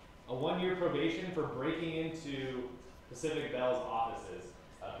one-year probation for breaking into Pacific Bell's offices.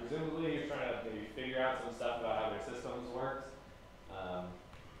 Presumably, he was trying to maybe figure out some stuff about how their systems worked.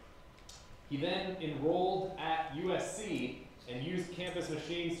 He then enrolled at USC and used campus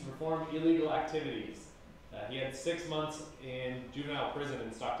machines to perform illegal activities. He had 6 months in juvenile prison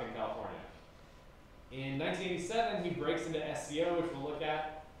in Stockton, California. In 1987, he breaks into SEO, which we'll look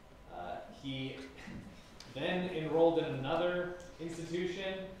at. He then enrolled in another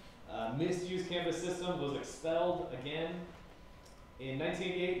institution, misused campus systems, was expelled again. In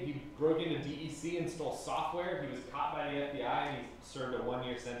 1988, he broke into DEC and stole software. He was caught by the FBI and he served a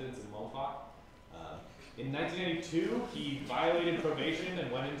 1-year sentence in Lompoc. In 1992, he violated probation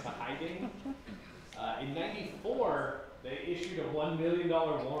and went into hiding. In 94, they issued a $1 million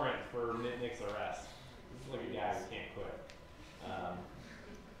warrant for Mitnick's arrest. This is like a guy who can't quit.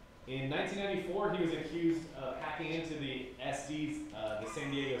 In 1994, he was accused of hacking into the SD's, the San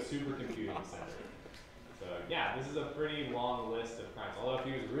Diego Supercomputing Center. So yeah, this is a pretty long list of crimes. Although if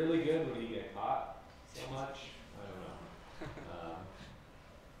he was really good, would he get caught so much? I don't know.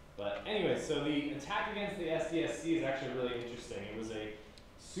 But anyway, so the attack against the SDSC is actually really interesting. It was a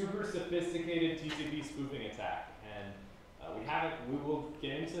super sophisticated TCP spoofing attack, and we will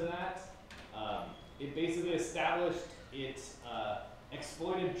get into that. It basically established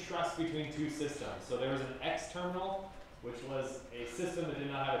exploited trust between two systems. So there was an X terminal, which was a system that did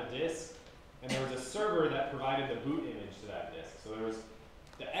not have a disk, and there was a server that provided the boot image to that disk. So there was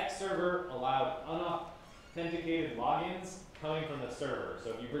the X server allowed unauthenticated logins coming from the server.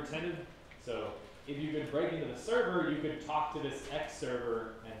 So if you pretended, if you could break into the server, you could talk to this X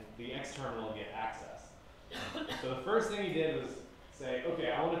server and the X terminal and get access. So the first thing he did was say,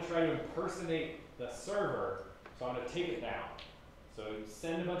 okay, I want to try to impersonate the server, so I'm going to take it down. So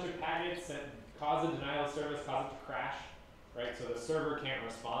send a bunch of packets, cause a denial of service, cause it to crash, right? So the server can't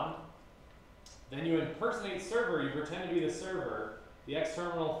respond. Then you impersonate server, you pretend to be the server, the X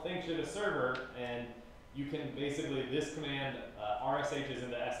terminal thinks you're the server, and you can basically, this command RSHs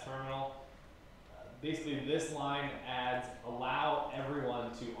into S terminal. Basically this line adds allow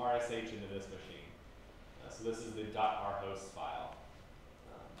everyone to RSH into this machine. So this is the .rhost file.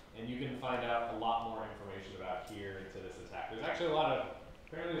 And you can find out a lot more information about here into this attack. There's actually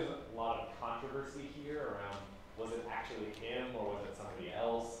apparently there's a lot of controversy here around, was it actually him or was it somebody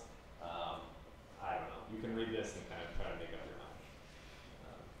else? I don't know. You can read this and kind of try to make up your mind.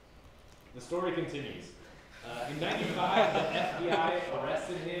 The story continues. In 95, the FBI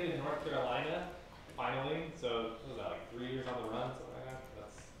arrested him in North Carolina, finally. So, what was that, like 3 years on the run, something like that?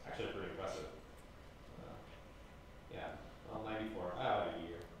 That's actually pretty impressive. Yeah, well, 94, about a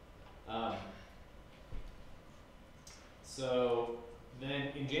year. So then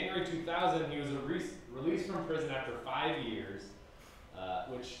in January 2000, he was released from prison after 5 years,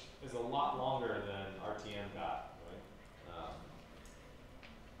 which is a lot longer than RTM got, right?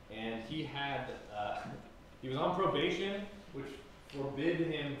 And he was on probation, which forbid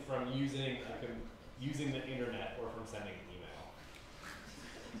him from using the internet or from sending email.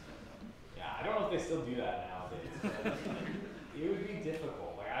 Yeah, I don't know if they still do that nowadays, but it would be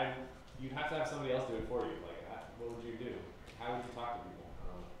difficult. Like you'd have to have somebody else do it for you. Like, what would you do? How would you talk to people?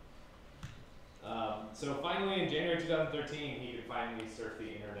 I don't know. So finally, in January 2013, he could finally surf the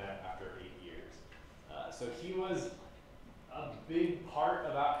internet after 8 years. So he was a big part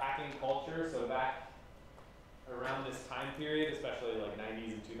about hacking culture. So back around this time period, especially like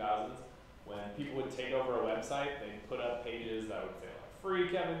 90s and 2000s, when people would take over a website, they'd put up pages that would say like "Free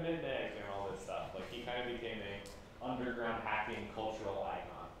Kevin Mitnick" and all this stuff. Like he kind of became a underground hacking cultural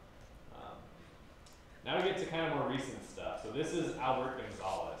icon. Now we get to kind of more recent stuff. So this is Albert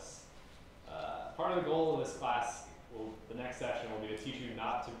Gonzalez. Part of the goal of this class, the next session, will be to teach you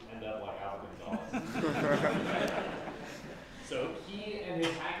not to end up like Albert Gonzalez. So he and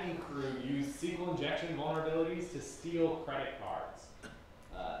his hacking crew used SQL injection vulnerabilities to steal credit cards.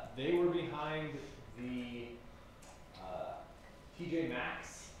 They were behind the TJ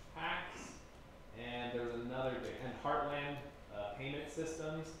Maxx hacks, and there was another thing, and Heartland Payment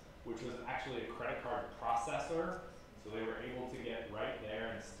Systems, which was actually a credit card processor. So they were able to get right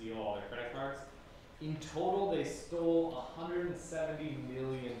there and steal all their credit cards. In total, they stole 170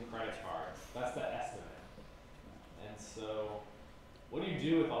 million credit cards. That's the estimate. And so, what do you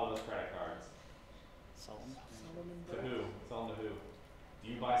do with all those credit cards? Sell them. To who? Sell them to who?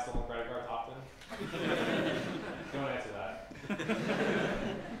 Do you buy stolen credit cards often? Don't answer that.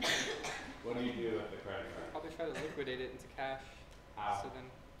 What do you do with the credit card? Probably try to liquidate it into cash. How? So then,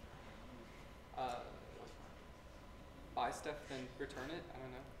 buy stuff and return it. I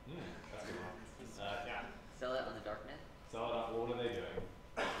don't know. That's a good one. Yeah. Sell it on the dark net. Sell it off. What are they doing?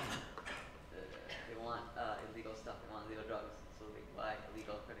 They want illegal stuff. They want illegal drugs, so they buy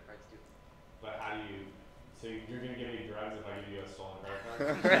illegal credit cards too. But how do you? So you're gonna give me drugs if I give you a stolen credit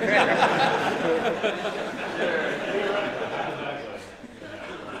card?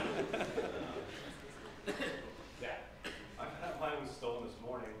 Yeah. Mine was stolen this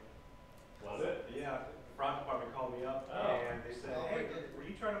morning. Was it? Yeah, the fraud department called me up and they said, "Hey, were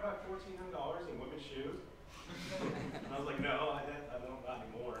you trying to buy $1,400 in women's shoes?" And I was like, "No, I don't, not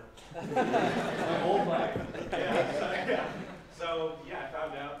anymore." My whole life. Yeah. So yeah, I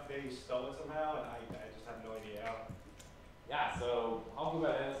found out they stole it somehow, and I just have no idea how. Yeah. So hopefully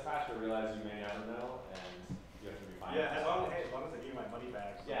by the end of this class you'll realize you may never know, and you have to be fine. Yeah, as long as I give my money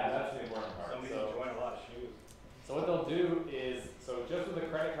back. Yeah, that's the important part. Somebody's So, enjoying a lot of shoes. so what they'll do is, so just with the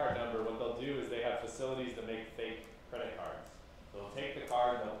credit card number, what they'll do is they have facilities to make fake credit cards. They'll take the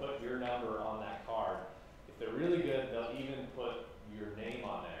card, they'll put your number on that card. If they're really good, they'll even put your name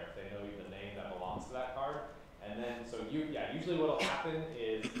on there if they know the name that belongs to that card. And then, so usually what will happen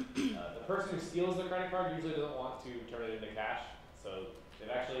is the person who steals the credit card usually doesn't want to turn it into cash. So they've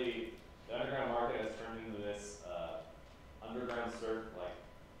actually, the underground market has turned into this underground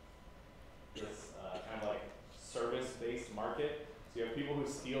kind of like service-based market. So you have people who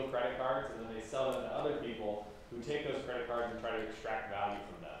steal credit cards and then they sell them to other people who take those credit cards and try to extract value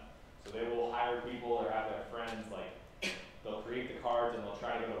from them. So they will hire people or have their friends, like, they'll create the cards and they'll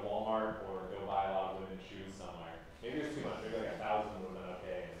try to go to Walmart or go buy a lot of women's shoes somewhere. Maybe it's too much, maybe like 1,000 would have been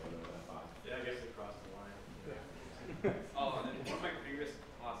okay and it would have been fine. Yeah, I guess they crossed the line. Oh, and then one of my previous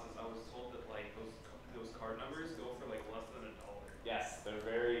classes, I was told that like those card numbers go for like less than $1. Yes, they're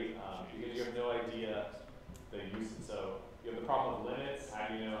very, because you have no idea the use, so you have the problem with limits. How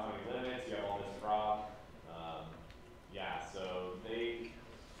do you know how many limits? You have all this fraud. Yeah, so they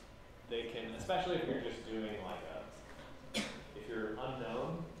can, especially if you're just doing like if you're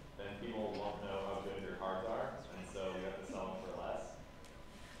unknown, then people won't know how good your cards are, and so you have to sell them for less.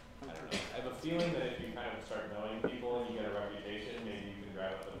 I don't know. I have a feeling that if you kind of start knowing people and you get a reputation, maybe you can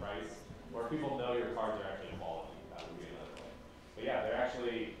drive up the price. Or if people know your cards are actually quality, that would be another way. But yeah, they're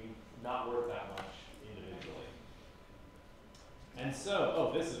actually not worth that much individually. And so,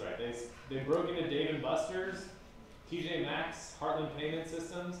 oh, this is right. They broke into Dave & Buster's, TJ Maxx, Heartland Payment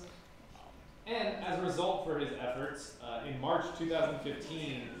Systems, and as a result for his efforts, in March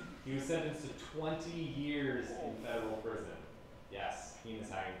 2015, he was sentenced to 20 years in federal prison. Yes, heinous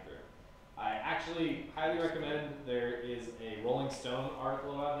hacking crew. I actually highly recommend, there is a Rolling Stone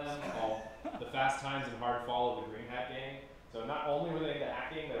article about them called The Fast Times and Hard Fall of the Green Hat Gang. So not only were they into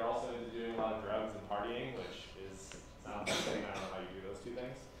hacking, they're also into doing a lot of drugs and partying, which sounds like I don't know how you do those two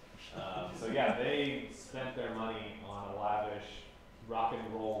things. So yeah, they spent their money on a lavish rock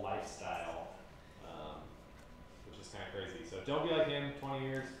and roll lifestyle, which is kind of crazy. So don't be like him, 20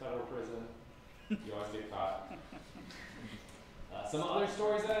 years, federal prison, you always get caught. Some other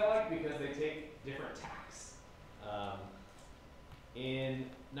stories that I like because they take different tacks. In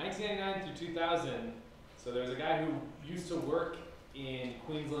 1999 through 2000, so there's a guy who used to work in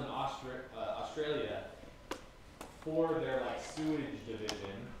Queensland, Australia for their like sewage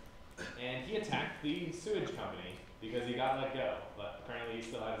division, and he attacked the sewage company because he got let go, but apparently he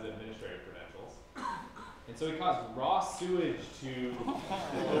still has his administrative credentials. And so he caused raw sewage to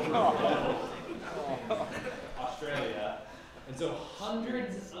overflow in Australia. And so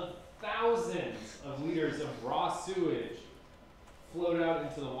hundreds of thousands of liters of raw sewage flowed out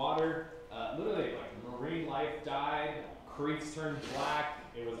into the water. Literally, like, marine life died, creeks turned black.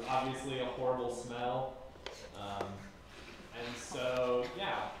 It was obviously a horrible smell. And so,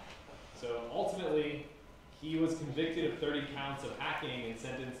 yeah. So ultimately, he was convicted of 30 counts of hacking and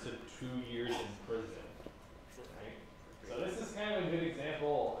sentenced to 2 years in prison. Right? So this is kind of a good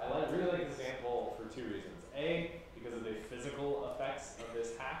example. I really like this example for two reasons. A, because of the physical effects of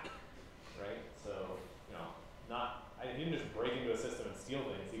this hack, right? So, he didn't just break into a system and steal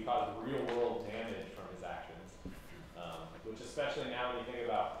things. He caused real world damage from his actions, which especially now when you think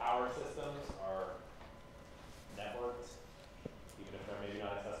about power systems are networked, even if they're maybe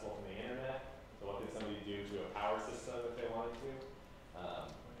not accessible from the internet. So what could somebody do to a power system if they wanted to?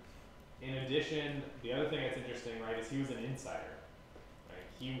 In addition, addition, the other thing that's interesting, right, is he was an insider. Right?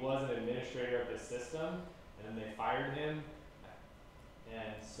 He was an administrator of the system, and then they fired him,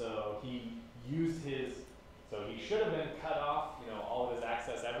 and so he used his, so he should have been cut off, you know, all of his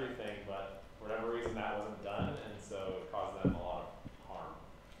access, everything, but for whatever reason that wasn't done, and so it caused them a lot of harm,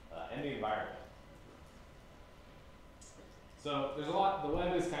 and the environment. So there's a lot, the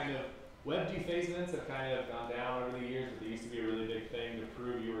web is kind of, web defacements have kind of gone down over the years, but they used to be a really big thing to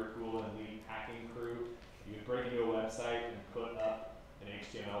prove you were cool and elite hacking crew. You would break into a website and put up an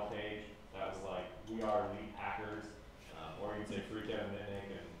HTML page that was like, we are elite hackers, or you'd say free Kevin Mitnick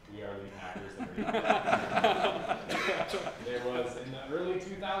and we are elite hackers. There was, in the early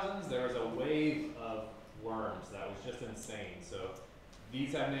 2000s, there was a wave of worms that was just insane. So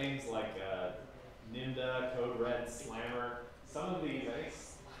these have names like Nimda, Code Red, Slammer. Some of these, I think,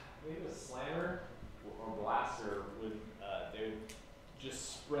 maybe it was Slammer or Blaster would they would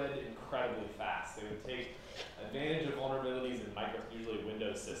just spread incredibly fast. They would take advantage of vulnerabilities in usually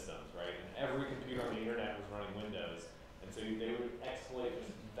Windows systems, right? And every computer on the internet was running Windows, and so they would exploit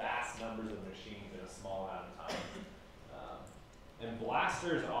just vast numbers of machines in a small amount of time. And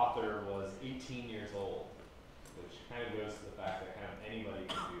Blaster's author was 18 years old, which kind of goes to the fact that kind of anybody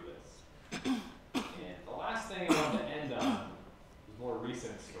can do this. And the last thing I wanted to end on is more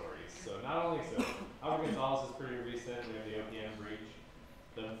recent stories. So not only so, Albert Gonzalez is pretty recent, we have the OPM breach.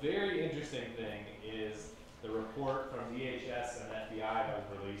 The very interesting thing is the report from DHS and FBI that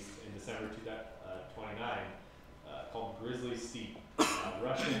was released in December 29 called Grizzly Steep,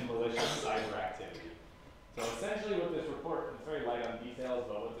 Russian malicious cyber activity. So essentially what this report, it's very light on details,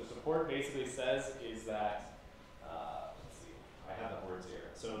 but what this report basically says is that, let's see, I have the words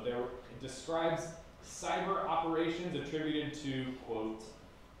here. So it describes cyber operations attributed to, quote,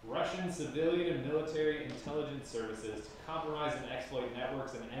 Russian civilian and military intelligence services to compromise and exploit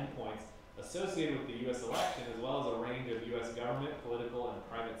networks and endpoints associated with the U.S. election, as well as a range of U.S. government, political, and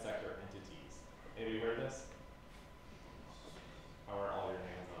private sector entities. Have you heard this? How are all your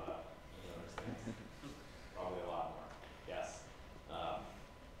hands not up? Probably a lot more. Yes.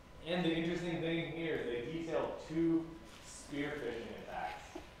 And the interesting thing here is they detail 2 spear phishing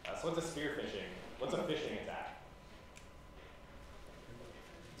attacks. So what's a spear phishing? What's a phishing attack?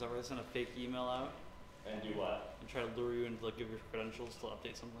 Is that where they send a fake email out? And do what? And try to lure you into like give your credentials to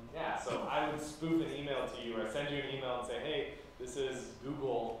update something? Yeah, so I would spoof an email to you, or send you an email and say, hey, this is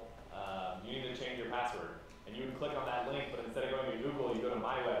Google, you need to change your password. And you would click on that link, but instead of going to Google, you go to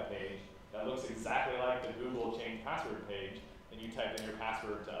my web page that looks exactly like the Google change password page, and you type in your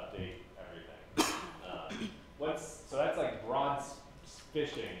password to update everything. So that's like broad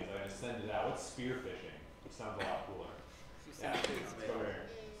phishing, as I just send it out. What's spear phishing? It sounds a lot cooler. Yeah, let's go over here.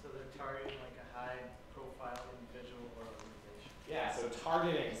 So they're targeting like a high-profile individual or organization. Yeah, so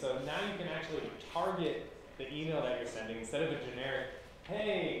targeting. So now you can actually target the email that you're sending. Instead of a generic,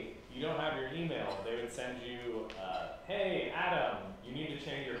 hey, you don't have your email, they would send you, hey, Adam, you need to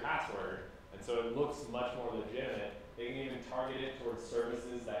change your password. And so it looks much more legitimate. They can even target it towards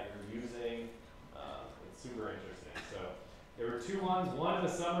services that you're using. It's super interesting. So there were 2 ones. One in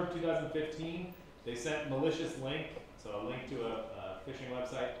the summer of 2015, they sent malicious link, so a link to a phishing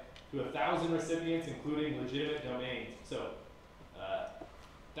website, to 1,000 recipients, including legitimate domains. So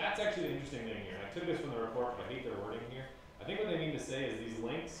that's actually the interesting thing here. And I took this from the report, but I hate their wording here. I think what they mean to say is these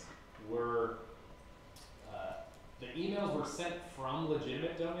links were, the emails were sent from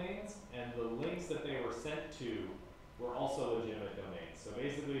legitimate domains, and the links that they were sent to were also legitimate domains. So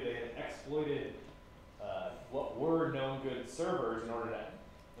basically they had exploited what were known good servers in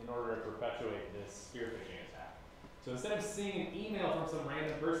order to perpetuate this spear phishing attack. So instead of seeing an email from some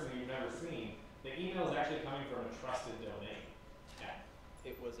random person that you've never seen, the email is actually coming from a trusted domain. Yeah.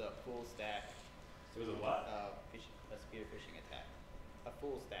 It was a full stack. It was a what? A spear phishing attack. A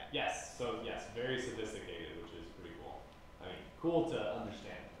full stack. Yes. So yes, very sophisticated, which is pretty cool. I mean, cool to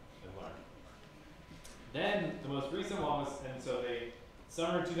understand and learn. Then the most recent one was, and so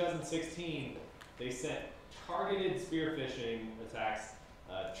summer 2016, they sent targeted spear phishing attacks,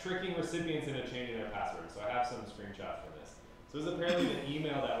 tricking recipients into changing their password. So I have some screenshots from this. So this is apparently an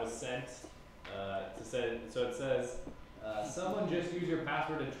email that was sent so it says, someone just used your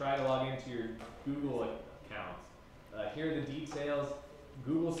password and tried to log into your Google account. Here are the details.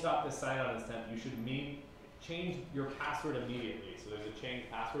 Google stopped this site on its attempt. You should change your password immediately. So there's a change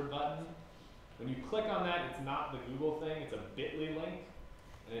password button. When you click on that, it's not the Google thing, it's a bit.ly link.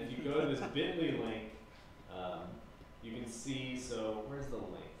 And if you go to this bit.ly link, you can see, so where's the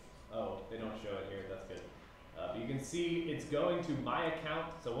link? Oh, they don't show it here, that's good. But you can see it's going to my account.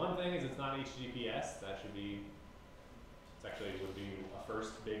 So one thing is it's not HTTPS, that should be It's actually would be a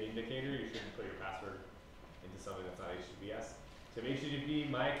first big indicator. You shouldn't put your password into something that's not HTTPS. So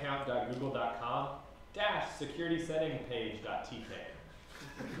http myaccount.google.com/securitysettingpage.tk.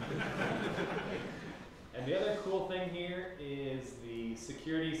 And the other cool thing here is the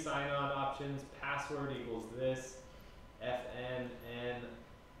security sign-on options. Password equals this, FNN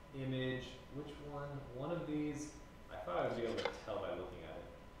image. Which one? One of these, I thought I would be able to tell by looking at it.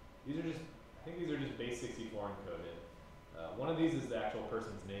 These are just, I think these are just base 64 encoded. One of these is the actual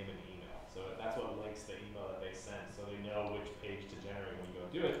person's name and email. So that's what links the email that they sent, so they know which page to generate when you go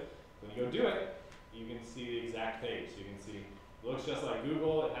do it. When you go do it, you can see the exact page. So you can see, it looks just like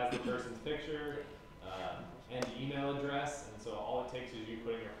Google. It has the person's picture and email address, and so all it takes is you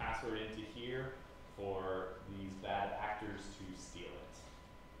putting your password into here for these bad actors to steal it.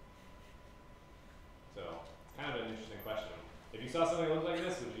 So, kind of an interesting question. If you saw something that looked like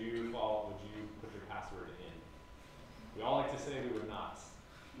this, would you put your password in? We all like to say we would not,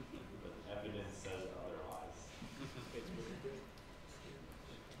 but evidence says otherwise.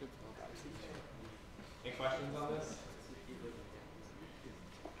 Any questions on this?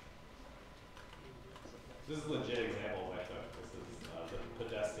 This is a legit example I took. This is the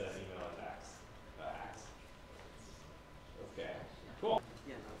Podesta email attacks. Hacks. Okay, cool.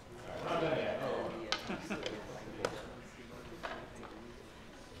 Alright, we're not done yet. Oh.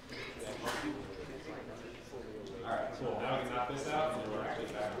 Alright, cool. Now we can knock this out and we're actually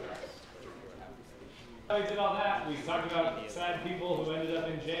back on track. We did all that. We talked about sad people who ended up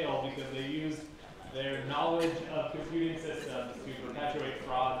in jail because they used their knowledge of computing systems to perpetuate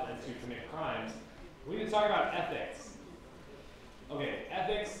fraud and to commit crimes. We need to talk about ethics. Okay,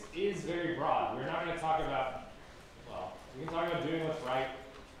 ethics is very broad. We're not going to talk about, well, we can talk about doing what's right.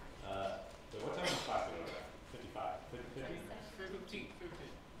 So what time is class going to go? 55? 50? 50.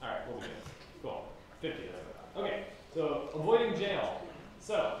 Alright, we'll be good. Cool. 50. Okay, so avoiding jail.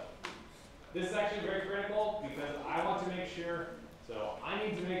 So, this is actually very critical because I want to make sure, so I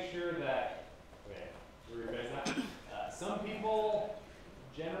need to make sure that, okay, we'll rephrase that. Some people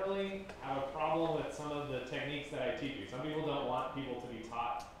generally have a problem with some of the techniques that I teach you. Some people don't want people to be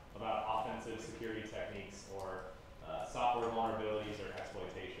taught about offensive security techniques or software vulnerabilities or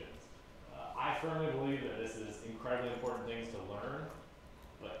exploitations. I firmly believe that this is incredibly important things to learn,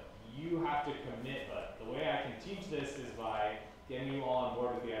 but you have to commit. But the way I can teach this is by getting you all on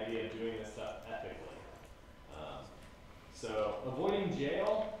board with the idea of doing this stuff ethically. So avoiding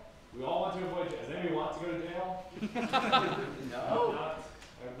jail, we all want to avoid jail. Does anybody want to go to jail? No.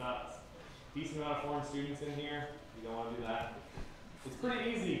 Not decent amount of foreign students in here. You don't want to do that. It's pretty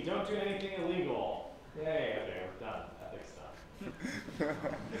easy. Don't do anything illegal. Yay. Okay, we're done. Ethics done.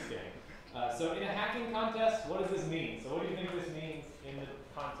 Just kidding. So in a hacking contest, what does this mean? So what do you think this means in the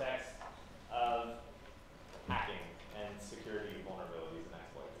context of hacking and security vulnerabilities and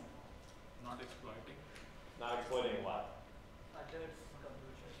exploits? Not exploiting. Not exploiting what? Others'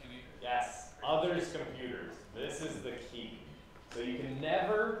 computers. Yes, others' computers. This is the key. So you can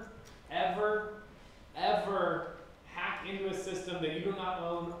never, ever, ever hack into a system that you do not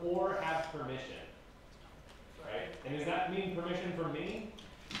own or have permission. Right? And does that mean permission from me?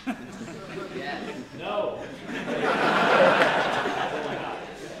 Yes. No.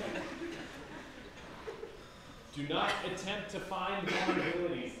 Do not attempt to find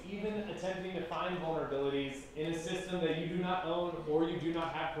vulnerabilities. Even attempting to find vulnerabilities in a system that you do not own or you do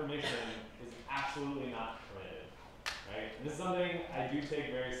not have permission is absolutely not permitted. Right? And this is something I do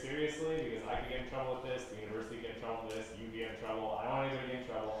take very seriously because I could get in trouble with this, the university could get in trouble with this, you get in trouble, I don't want anybody to get in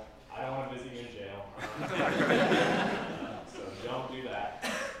trouble, I don't want to visit you in jail. So don't do that.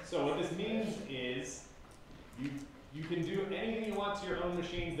 So what this means is you can do anything you want to your own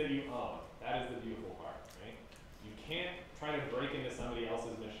machines that you own. That is the beautiful part, right? You can't try to break into somebody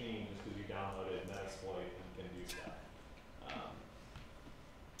else's machine just because you downloaded Metasploit and can do stuff.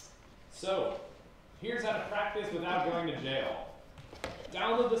 So here's how to practice without going to jail.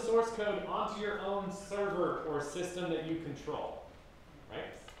 Download the source code onto your own server or system that you control.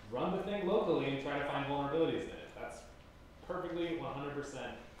 Right? Run the thing locally and try to find vulnerabilities in it. That's perfectly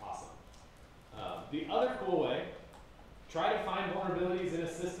 100% awesome. The other cool way, try to find vulnerabilities in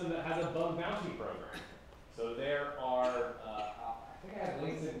a system that has a bug bounty program. So there are, I think I have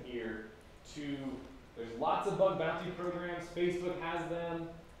links in here to, there's lots of bug bounty programs. Facebook has them.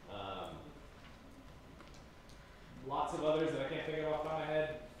 Lots of others that I can't think of off the top of my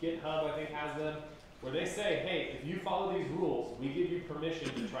head. GitHub, I think, has them. Where they say, hey, if you follow these rules, we give you permission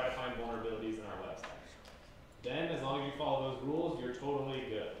to try to find vulnerabilities in our website. Then, as long as you follow those rules, you're totally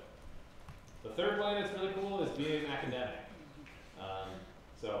good. The third way that's really cool is being an academic.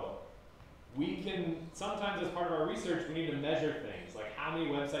 So, we can, sometimes as part of our research, we need to measure things, like how many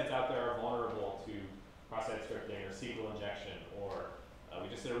websites out there are vulnerable to cross-site scripting or SQL injection, or we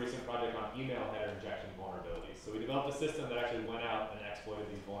just did a recent project on email header injection vulnerabilities. So we developed a system that actually went out and exploited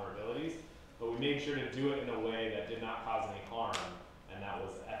these vulnerabilities, but we made sure to do it in a way that did not cause any harm, and that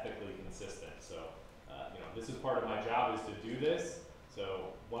was ethically consistent. So, this is part of my job, is to do this.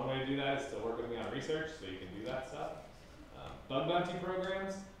 So one way to do that is to work with me on research, so you can do that stuff. Bug bounty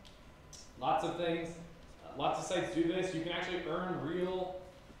programs, lots of things. Lots of sites do this. You can actually earn real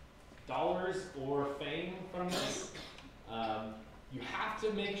dollars or fame from this. You have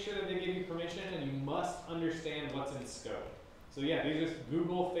to make sure that they give you permission, and you must understand what's in scope. So yeah, these are just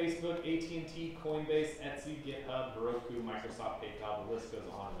Google, Facebook, AT&T, Coinbase, Etsy, GitHub, Heroku, Microsoft, PayPal, the list goes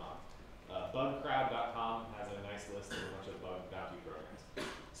on and on. Bugcrowd.com has a nice list of a bunch of bug bounty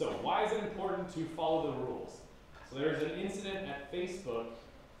programs. So why is it important to follow the rules? So there's an incident at Facebook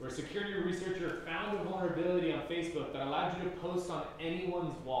where a security researcher found a vulnerability on Facebook that allowed you to post on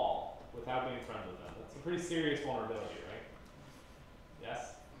anyone's wall without being friends with them. That's a pretty serious vulnerability, right?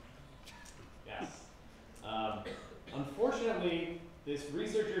 Yes? Yes. Unfortunately, this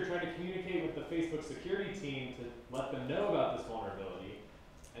researcher tried to communicate with the Facebook security team to let them know about this vulnerability,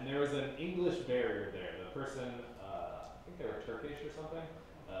 and there was an English barrier there. The person, I think they were Turkish or something,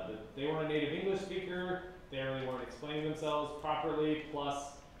 they weren't a native English speaker, they really weren't explaining themselves properly,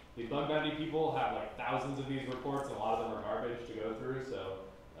 plus the bug bounty people have like thousands of these reports, and a lot of them are garbage to go through, so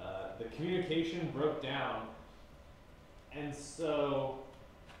the communication broke down, and so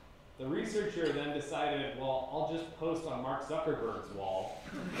the researcher then decided, well, I'll just post on Mark Zuckerberg's wall,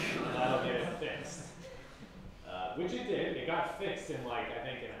 and that'll get it fixed. Which it did. It got fixed in like, I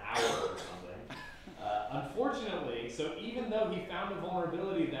think, an hour or something. Unfortunately, so even though he found a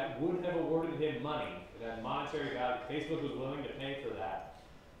vulnerability that would have awarded him money, it had monetary value, Facebook was willing to pay for that.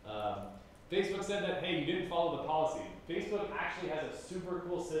 Facebook said that, hey, you didn't follow the policy. Facebook actually has a super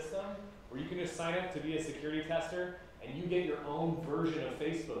cool system where you can just sign up to be a security tester, and you get your own version of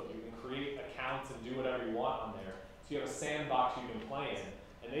Facebook. You can create accounts and do whatever you want on there. So you have a sandbox you can play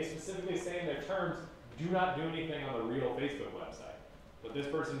in. And they specifically say in their terms, do not do anything on the real Facebook website. But this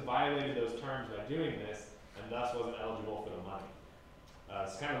person violated those terms by doing this, and thus wasn't eligible for the money.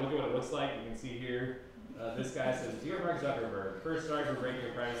 So kind of look at what it looks like. You can see here, this guy says, "Dear Mark Zuckerberg, first sorry for breaking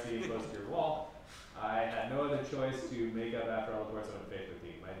your privacy close to your wall. I had no other choice to make up after all the course of a Facebook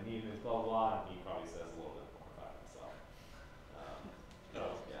team. My name is blah, blah, blah," and he probably says a little bit more about himself.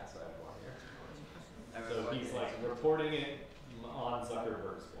 Yeah, so I have one here. So he's like reporting it on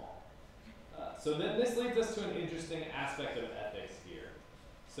Zuckerberg's wall. So then this leads us to an interesting aspect of ethics here.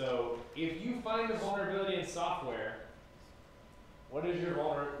 So if you find a vulnerability in software, what is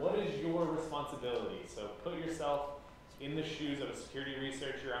your responsibility? So put yourself in the shoes of a security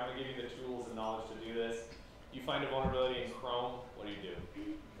researcher. I'm going to give you the tools and knowledge to do this. You find a vulnerability in Chrome, what do you do?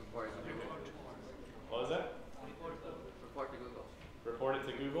 Report it to Google. What was that? Report to Google. Report it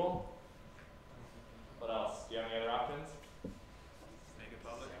to Google. What else? Do you have any other options? Make it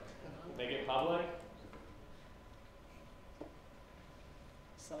public. Make it public.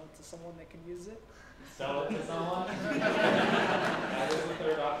 Sell it to someone that can use it. Sell it to someone. That is the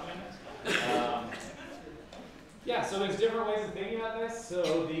third option. Yeah, so there's different ways of thinking about this.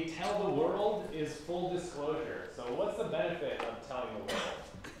 So the tell the world is full disclosure. So what's the benefit of telling the world?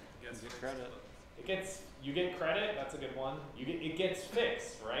 Gets credit. You get credit, that's a good one. It gets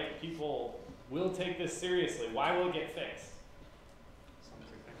fixed, right? People will take this seriously. Why will it get fixed?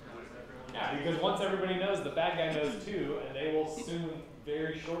 Yeah, because once everybody knows, the bad guy knows too, and they will soon,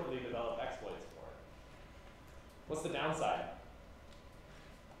 very shortly, develop exploits for it. What's the downside?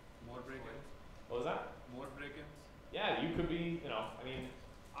 More break-ins. What was that? More break-ins. Yeah, you could be,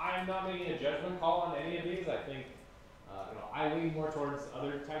 I'm not making a judgment call on any of these. I think, I lean more towards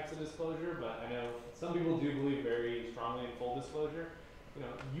other types of disclosure, but I know some people do believe very strongly in full disclosure.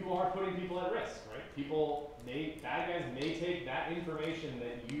 You are putting people at risk, right? Bad guys may take that information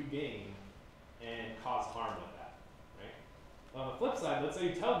that you gain and cause harm with that, right? On the flip side, let's say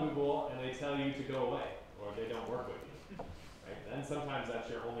you tell Google and they tell you to go away, or they don't work with you, right? Then sometimes that's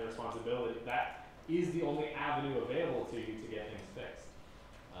your only responsibility. That is the only avenue available to you to get things fixed.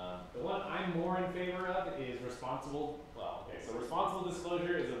 The one I'm more in favor of is responsible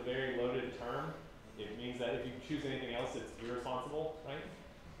disclosure is a very loaded term. It means that if you choose anything else, it's irresponsible, right?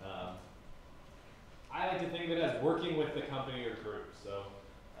 I like to think of it as working with the company or group. So,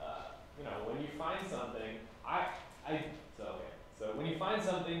 when you find something, so when you find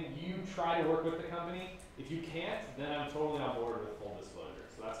something, you try to work with the company. If you can't, then I'm totally on board with full disclosure.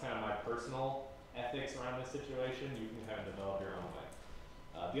 So that's kind of my personal ethics around this situation. You can kind of develop your own way.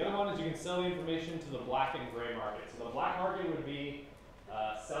 The other one is you can sell the information to the black and gray market. So the black market would be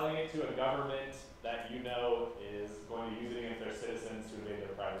selling it to a government that you know is going to use it against their citizens to invade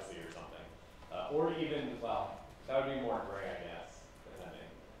their privacy or something. Or even, well, that would be more gray, I guess, depending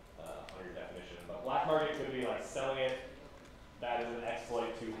on your definition. But black market could be like selling it that is an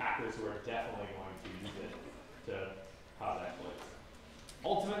exploit to hackers who are definitely going to use it to cause exploits.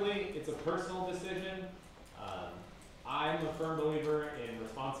 Ultimately, it's a personal decision. I'm a firm believer in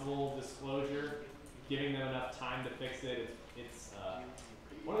responsible disclosure, giving them enough time to fix it. It's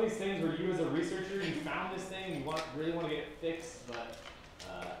one of these things where you as a researcher, you found this thing, you really want to get it fixed, but,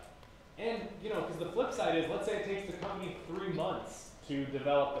 and you know, because the flip side is, let's say it takes the company 3 months to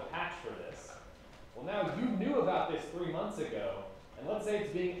develop the patch for this. Well, now you knew about this 3 months ago, and let's say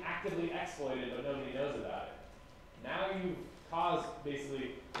it's being actively exploited, but nobody knows about it. Now you've caused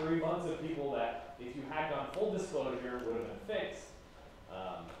basically 3 months of people that, if you had gone full disclosure, would have been fixed.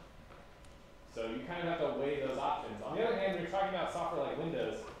 So you kind of have to weigh those options. On the other hand, when you're talking about software like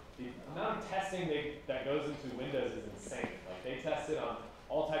Windows, the amount of testing that goes into Windows is insane. Like they test it on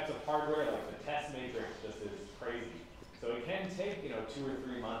all types of hardware, like the test matrix just is crazy. So it can take 2 or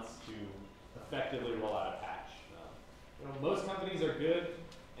 3 months to effectively roll out a patch. Most companies are good,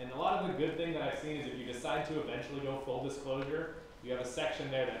 and a lot of the good thing that I've seen is if you decide to eventually go full disclosure, you have a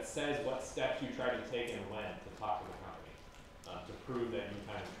section there that says what steps you tried to take and when to talk to the company to prove that you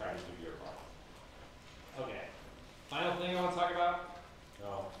kind of tried to do your part. Okay, final thing I want to talk about.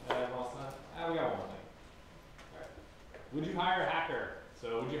 Oh, almost done. We got one more thing. All right. Would you hire a hacker?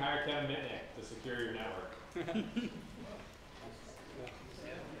 So would you hire Kevin Mitnick to secure your network?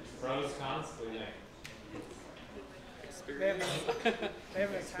 Pros, cons, what do you think? They have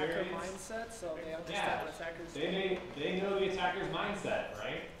an attacker mindset, so they understand what attackers do. They know the attacker's mindset,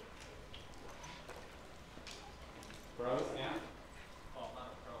 right? Pros, yeah? Well, not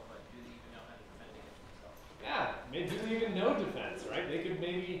a pro, but do they even know how to defend against themselves? Yeah, maybe do they even know defense, right? They could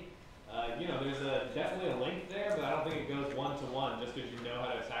maybe, there's definitely a link there, but I don't think it goes one-to-one. Just because you know how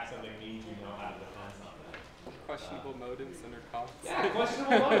to attack something means you know how to defend something. Questionable motives under cops. Yeah,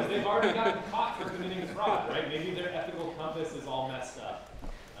 questionable motives. They've already gotten caught for committing fraud, right? Maybe their ethical compass is all messed up.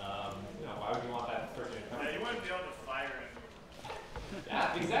 Why would you want that person to come? Yeah, you wouldn't be able to fire him.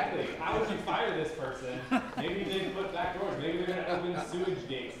 Yeah, exactly. How would you fire this person? Maybe they put back doors. Maybe they're going to open sewage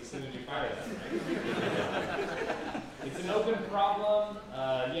gates as soon as you fire them, right? It's an open problem.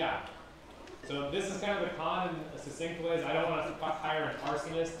 Yeah. So this is kind of the con in a succinct way. I don't want to hire an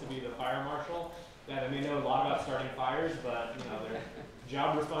arsonist to be the fire marshal. Yeah, they may know a lot about starting fires, but their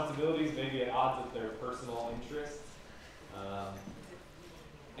job responsibilities may be at odds with their personal interests.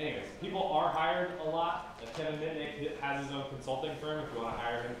 Anyways, people are hired a lot. Kevin Mitnick has his own consulting firm if you want to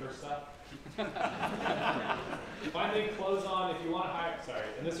hire him for stuff. Finally, close on if you want to hire,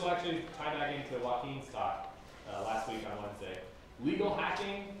 and this will actually tie back into Joaquin's talk last week on Wednesday. Legal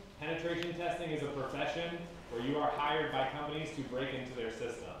hacking, penetration testing is a profession where you are hired by companies to break into their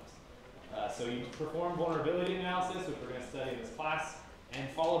systems. So you perform vulnerability analysis, which we're going to study in this class, and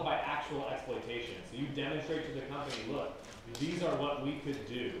followed by actual exploitation. So you demonstrate to the company, look, these are what we could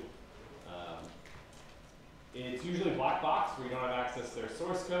do. It's usually black box where you don't have access to their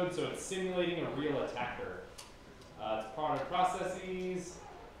source code, so it's simulating a real attacker. It's part of processes.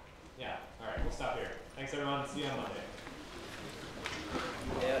 Yeah, all right, we'll stop here. Thanks everyone, see you on Monday.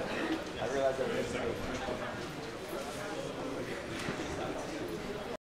 Yeah, I realized that.